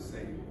usually the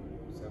same,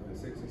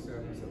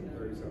 767,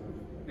 737,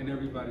 and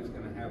everybody's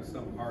going to have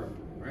some part of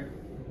it, right?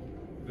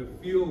 The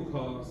fuel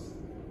cost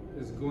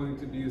is going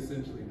to be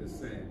essentially the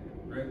same,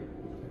 right?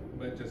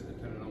 But just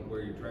depending on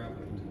where you're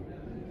traveling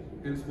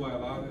to. Hence why a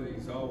lot of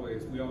these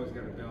we always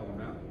got to bail them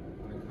out.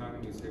 When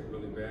economies get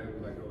really bad,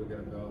 we're like, oh, we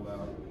got to bail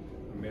out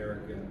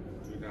American,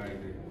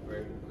 United,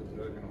 right? Because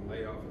they're going to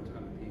lay off a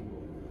ton of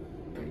people.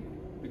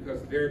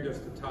 Because they're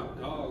just the top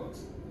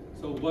dogs.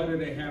 So what do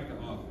they have to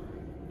offer?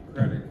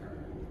 Credit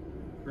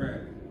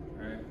card,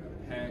 right?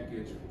 A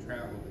package,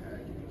 travel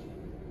package,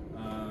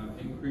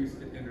 increase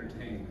the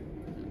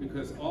entertainment.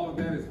 Because all of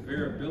that is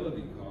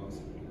variability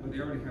costs, but they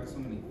already have so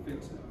many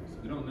fixed costs.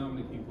 We don't know how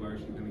many people are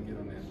actually going to get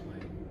on that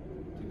plane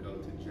to go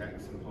to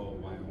Jackson Hole,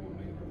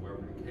 Wyoming, or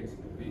wherever the case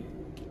may be.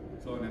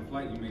 So on that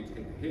flight, you may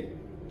take a hit,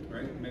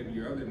 right? Maybe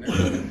your other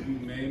network, you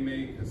may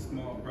make a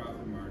small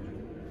profit margin.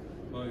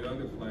 While your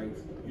other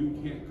flights, you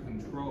can't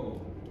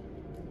control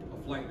a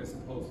flight that's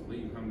supposed to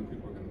leave, how many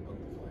people are going to book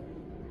the flight.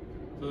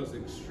 So it's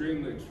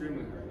extremely,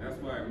 extremely hard.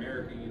 That's why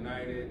American,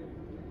 United,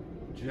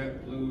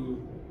 JetBlue,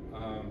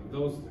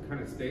 those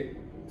kind of stay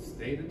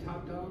the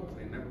top dogs.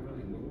 They never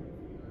really move.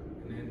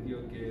 And then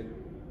you'll get,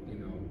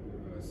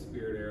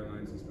 Spirit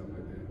Airlines and stuff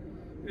like that.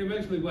 And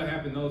eventually what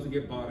happened, those will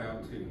get bought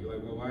out too. You're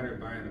like, well, why are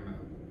they buying them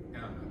out? I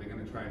don't know, they're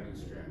gonna try a new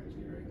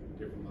strategy, right?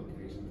 Different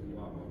locations,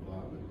 blah, blah,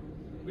 blah.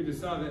 But we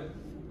just saw that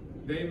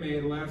they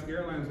made, Alaska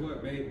Airlines,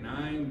 made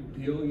 $9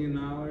 billion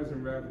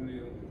in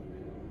revenue,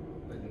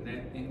 but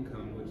net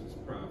income, which is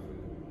profit,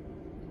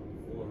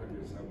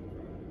 $475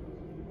 million.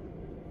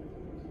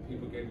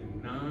 People gave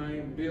you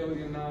 $9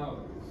 billion,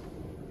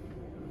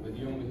 but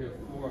you only have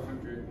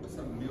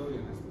 400-something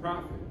million as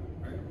profit,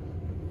 right?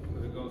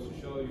 So it goes to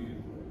show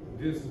you,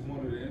 this is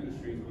one of the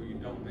industries where you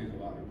don't make a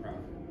lot of profit,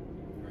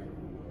 right?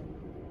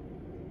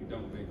 You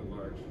don't make a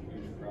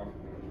huge profit.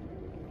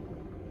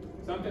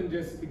 Something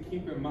just to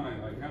keep in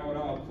mind, like how it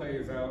all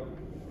plays out,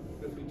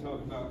 as we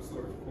talk about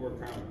sort of core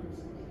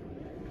competencies.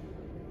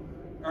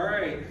 All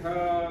right,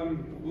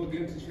 we'll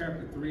get into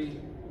chapter 3.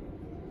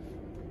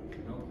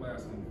 No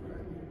class on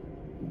Friday.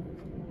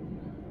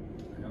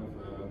 I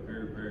have a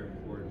very, very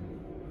important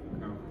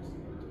conference to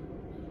go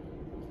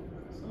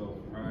to. So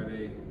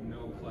Friday,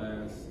 no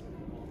class.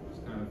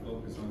 Just kind of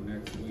focus on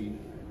next week.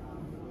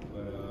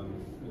 But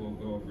we'll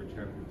go over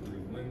chapter 3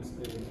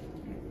 Wednesday.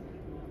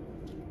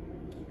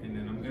 And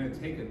then I'm going to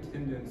take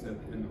attendance at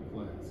the end of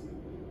class.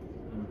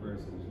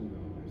 Universities,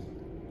 just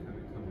kind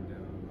of coming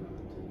down on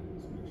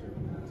attendance, make sure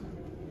everyone's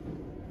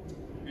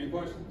here. Any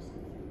questions?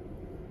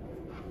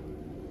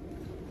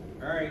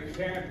 All right,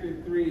 chapter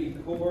 3,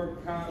 core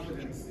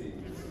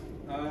competencies.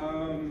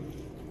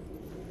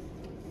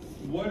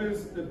 What is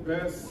the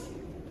best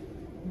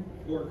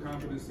core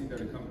competency that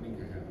a company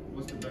can have?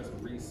 What's the best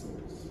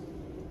resource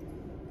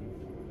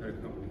that a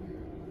company can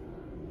have?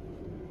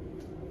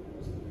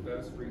 What's the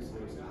best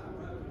resource?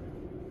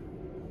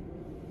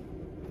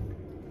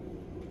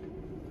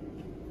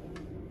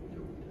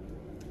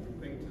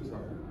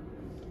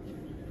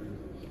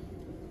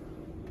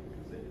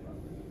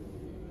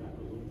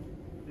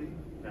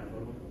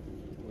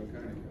 What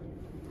kind of?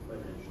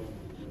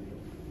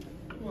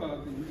 Well,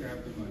 you can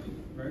have the money,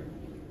 right?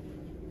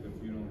 If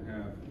you don't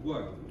have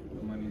what?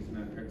 The money's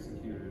not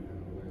executed in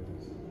a way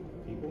that's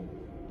People?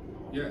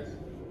 Yes.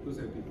 Who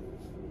said people?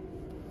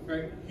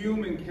 Right?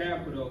 Human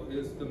capital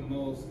is the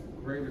most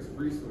greatest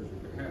resource you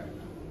can have.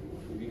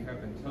 If you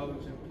have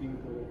intelligent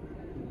people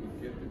who can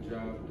get the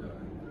job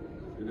done,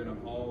 you're gonna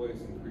always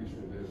increase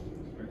your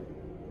business, right?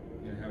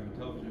 You're gonna have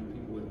intelligent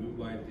people with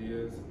new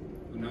ideas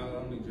who not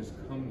only just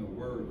come to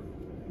work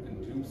and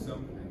do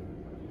something,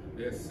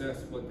 they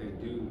assess what they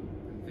do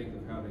and think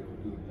of how they can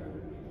do it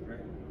better,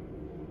 right?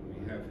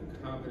 We have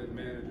competent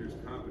managers,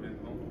 competent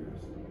owners.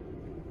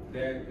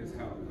 That is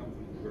how a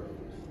company grows,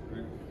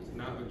 right? It's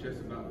not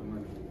just about the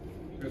money.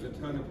 There's a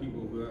ton of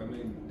people who,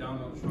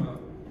 Donald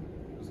Trump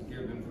was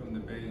given from the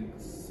bank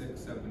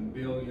 $6-7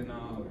 billion,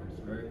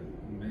 right?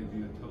 And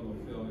maybe a total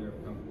failure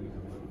of companies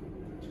of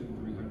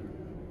 200-300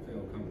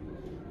 failed companies.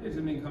 It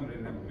doesn't mean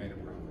companies never made a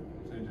profit.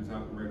 So you just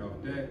operate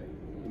off debt,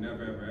 you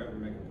never ever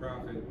make a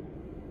profit,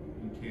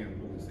 you can't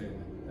really say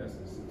that that's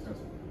a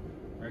successful,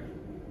 right?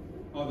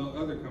 Although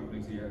other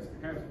companies he has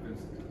been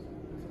successful.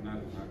 It's not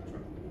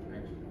Trump,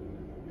 actually.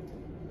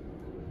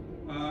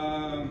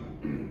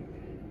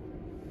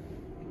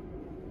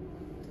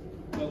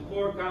 So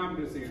core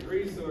competencies,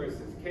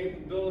 resources,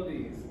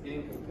 capabilities,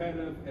 and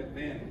competitive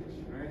advantage,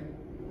 right?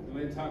 So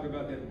we talk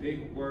about that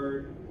big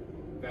word,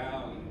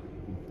 value.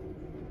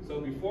 So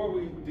before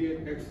we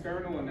did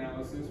external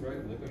analysis,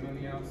 right, looking on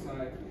the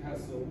outside,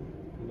 hustle,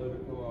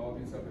 political, all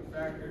these other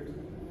factors,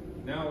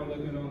 now we're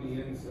looking on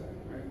the inside,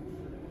 right?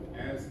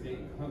 As a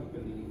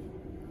company,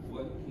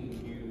 what can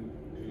you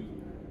do?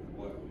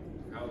 What?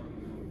 How can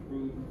you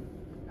improve?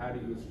 How do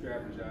you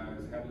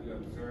strategize? How do you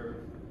observe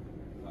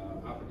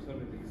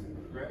opportunities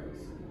and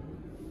threats?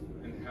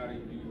 And how do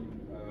you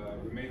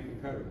remain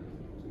competitive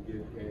to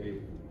get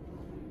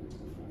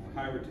a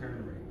high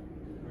return rate?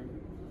 Right?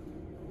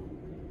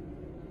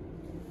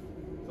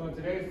 So in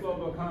today's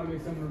global economy,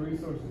 some of the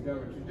resources that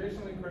were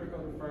traditionally critical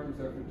to firms'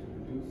 effort to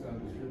produce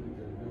and distribute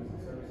their goods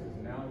and services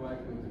are now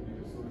likely to be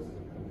the source of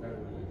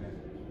competitive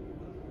advantage.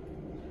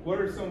 What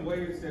are some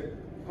ways that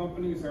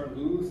companies are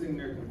losing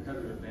their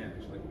competitive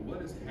advantage? Like,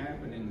 what is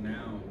happening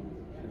now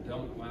that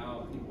don't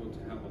allow people to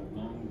have a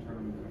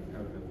long-term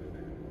competitive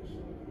advantage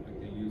like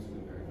they used to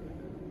back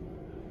then?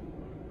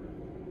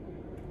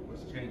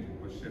 What's changing?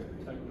 What's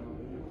shifting?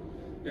 Technology.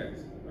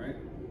 Yes, right?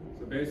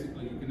 So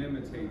basically, you can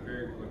imitate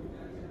very quickly,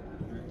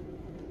 right?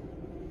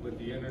 With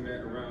the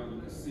internet around,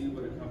 you can see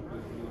what a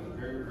company is doing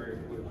very, very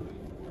quickly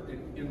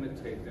and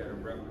imitate that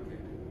and replicate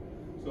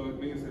it. So it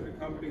means that a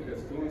company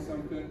that's doing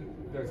something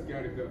that's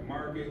got a good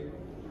market,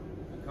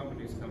 the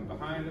companies come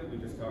behind it. We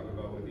just talked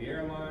about with the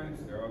airlines,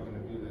 they're all going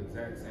to do the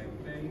exact same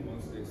thing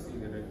once they see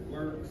that it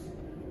works,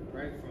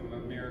 right? From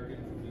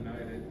American, from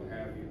United, what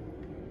have you.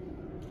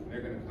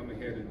 They're going to come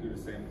ahead and do the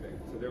same thing.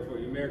 So therefore,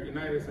 the American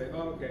United say,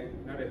 oh, okay,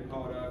 now they've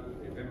caught up,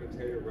 they've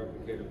imitated,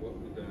 replicated what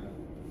we've done.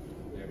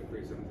 We got to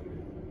create something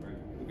new, right?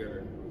 We got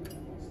to.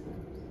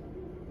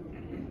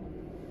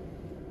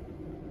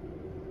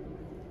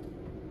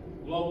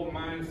 Global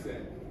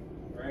mindset,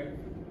 right?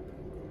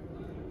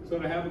 So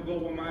to have a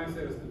global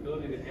mindset is the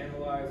ability to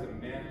analyze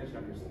and manage,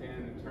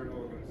 understand internal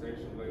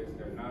organization ways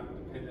that are not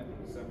dependent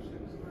on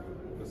assumptions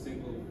of a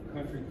single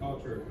country,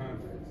 culture, or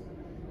context.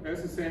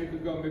 That's the same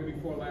could go maybe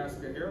for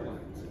Alaska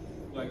Airlines.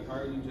 Like,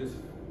 are you just,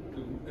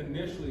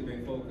 initially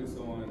they focus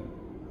on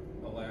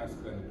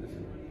Alaska and the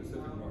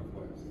Pacific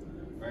Northwest,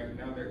 right?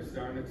 Now they're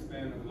starting to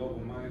expand the global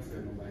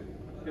mindset and like,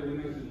 hey, we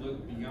need to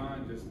look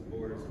beyond just the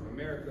borders of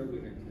America. We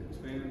need to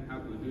expand. How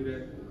can we do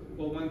that?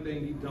 Well, one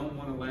thing, you don't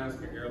want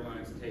Alaska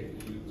Airlines taking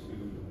you to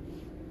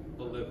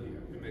Bolivia.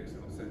 It makes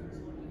no sense.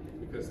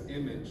 Because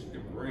image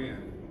and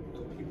brand,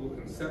 what people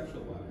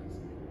conceptualize,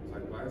 it's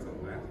like, why is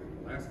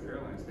Alaska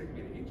Airlines taking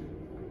me to Egypt?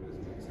 It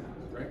doesn't make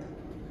sense, right?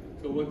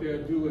 So what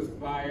they'll do is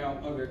buy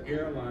out other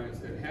airlines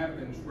that have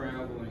been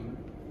traveling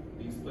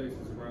these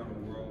places around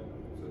the world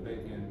so they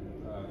can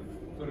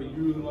sort of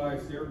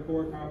utilize their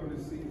core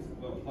competencies,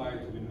 but apply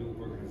it to the new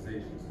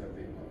organizations that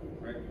they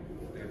have, right?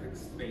 They've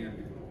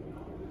expanded.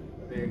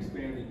 They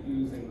expanded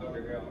using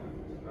other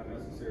airlines, not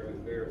necessarily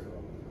theirs.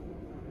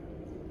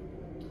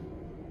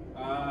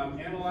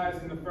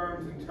 Analyzing the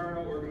firm's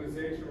internal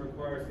organization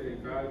requires that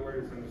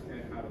evaluators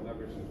understand how to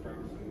leverage the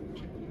firm's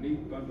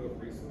unique bundle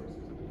of resources.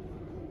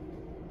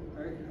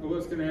 Right? I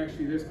was going to ask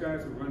you this,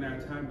 guys, we'll run out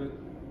of time, but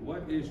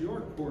what is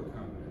your core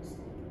competency?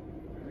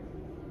 Right?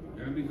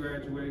 You're going to be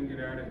graduating, get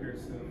out of here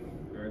soon,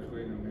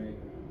 graduating in May.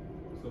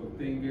 So the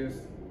thing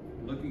is,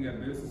 looking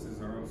at businesses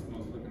are also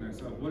looking at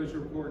self. What is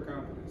your core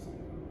competency?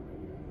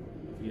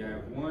 If you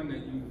have one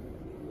that you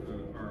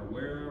are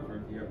aware of, or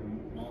if you have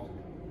multiple.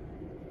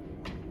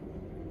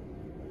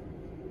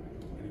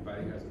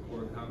 Anybody has a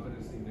core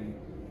competency they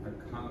are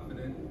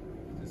confident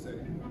to say?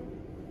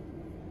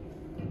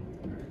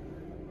 All right.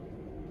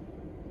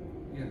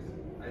 Yes?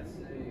 I'd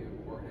say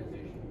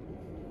organization.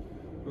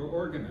 We're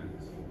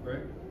organized,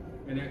 right?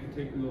 And that can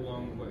take you a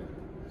long way.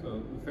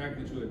 So the fact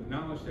that you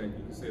acknowledge that,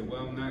 you can say,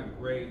 well, I'm not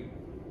great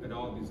at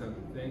all these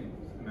other things,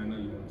 and I know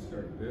you want to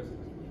start a business.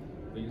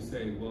 But you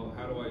say, well,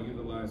 how do I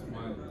utilize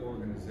my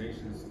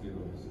organization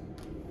skills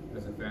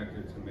as a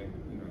factor to make,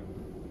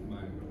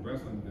 my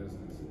wrestling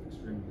business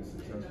extremely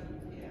successful?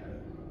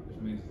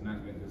 Which means it's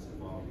not going to just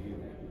involve you.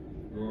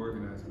 You're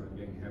organized by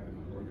having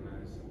to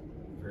organize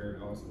very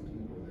awesome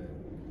people that,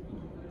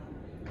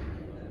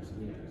 have other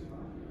skills.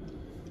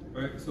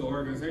 Right? So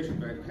organization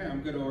back, hey, I'm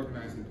good at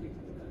organizing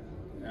people.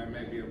 I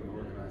may be able to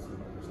organize some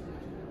other stuff.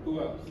 Who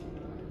else?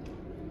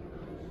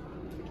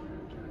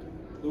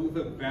 Who've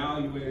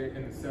evaluated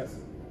and assessed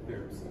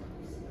themselves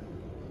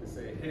to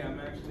say, hey,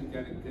 I'm actually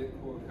got a good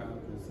core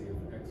competency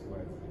of X, Y,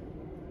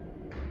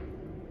 Z.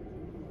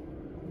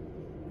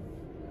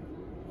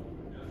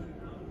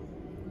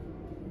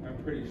 I'm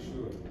pretty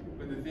sure.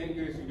 But the thing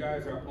is, you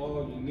guys are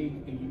all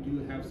unique and you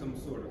do have some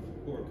sort of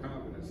core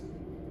competency.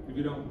 If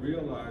you don't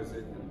realize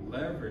it and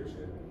leverage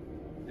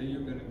it, then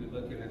you're going to be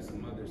looking at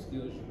some other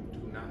skills you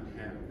do not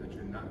have that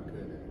you're not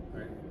good at,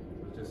 right?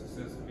 It's just a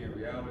sense of being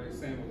reality.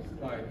 Same will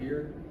apply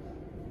here.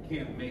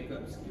 Can't make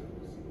up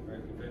skills,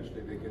 right?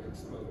 Eventually they get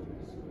exposed.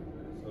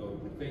 So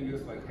the thing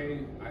is like,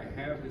 hey, I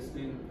have this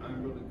thing,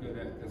 I'm really good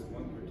at this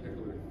one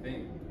particular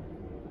thing.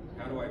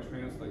 How do I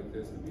translate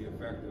this and be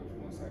effective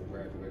once I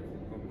graduate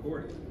from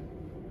Concordia?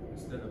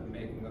 Instead of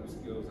making up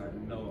skills I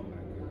know I'm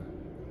not good at.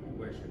 You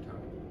waste your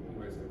time. You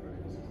waste everybody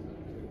else's time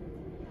too.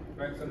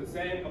 Right, so the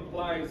same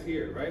applies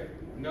here, right?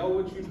 Know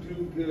what you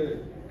do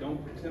good.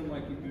 Don't pretend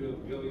like you do a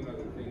billion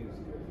other things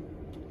good.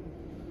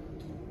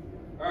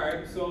 All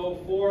right, so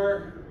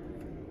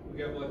we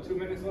got what, 2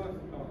 minutes left?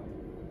 Oh.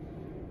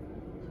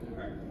 All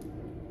right,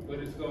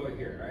 let's just go over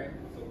here, right?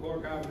 So core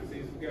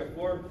competencies, we got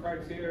 4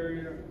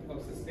 criteria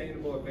of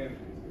sustainable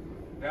advantages.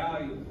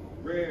 Value,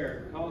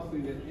 rare,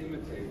 costly to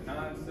imitate,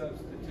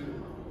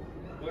 non-substitutable.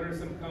 What are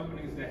some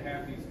companies that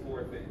have these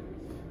 4 things?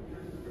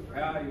 They're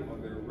valuable,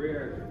 they're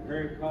rare, they're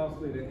very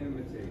costly to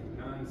imitate,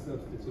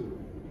 non-substitutable.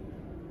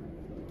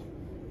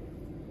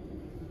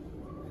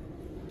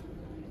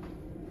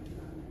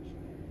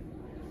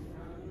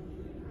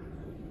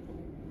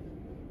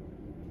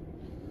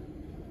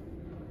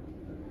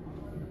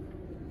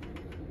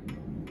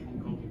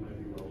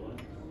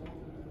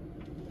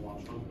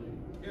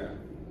 Yeah,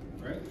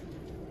 right?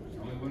 There's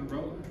only one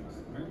Rolex,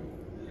 right?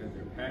 Because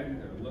they're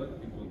patent, their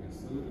look, people get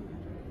sued, and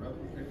they try to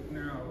replicate. And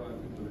there are a lot of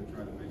people that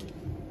try to make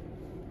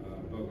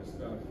bogus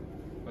stuff,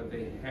 but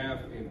they have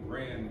a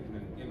brand and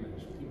an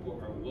image. People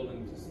are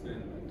willing to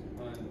spend a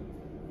ton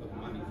of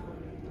money for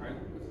it, right?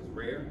 This is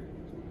rare.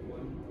 There's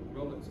one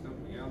Rolex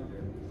company out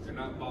there. They're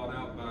not bought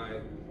out by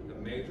the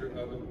major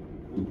other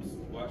groups,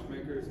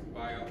 watchmakers,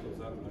 buy out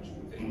those other ones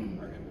you think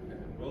are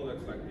independent.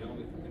 Rolex like the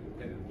only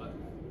independent left.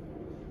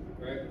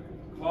 Right?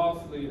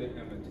 Costly to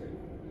imitate.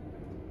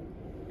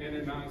 And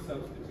they're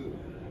non-substitutable.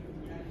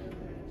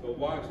 So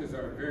watches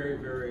are very,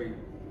 very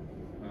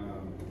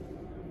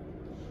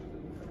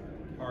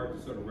hard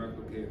to sort of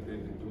replicate if they've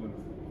been doing it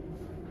for a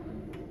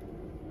long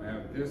time. I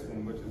have this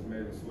one, which is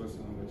made in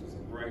Switzerland, which is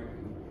a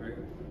Breitling, right?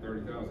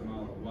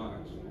 $30,000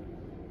 watch.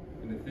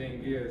 And the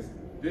thing is,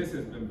 this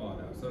has been bought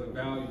out. So the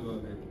value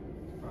of it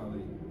is probably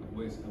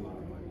wasting a lot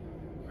of money,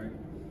 right?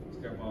 It's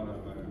got bought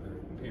out by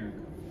other parent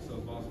companies. So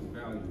it's lost its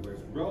value.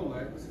 Whereas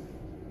Rolex,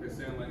 they're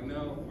saying like,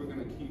 no, we're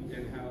gonna keep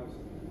in-house,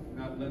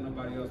 not let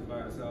nobody else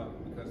buy us out,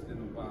 because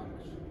then the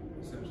watch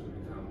essentially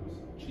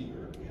becomes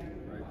cheaper,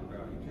 right? The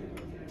value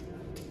cheaper.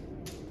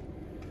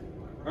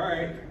 All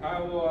right,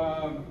 I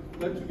will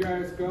let you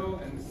guys go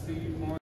and see you on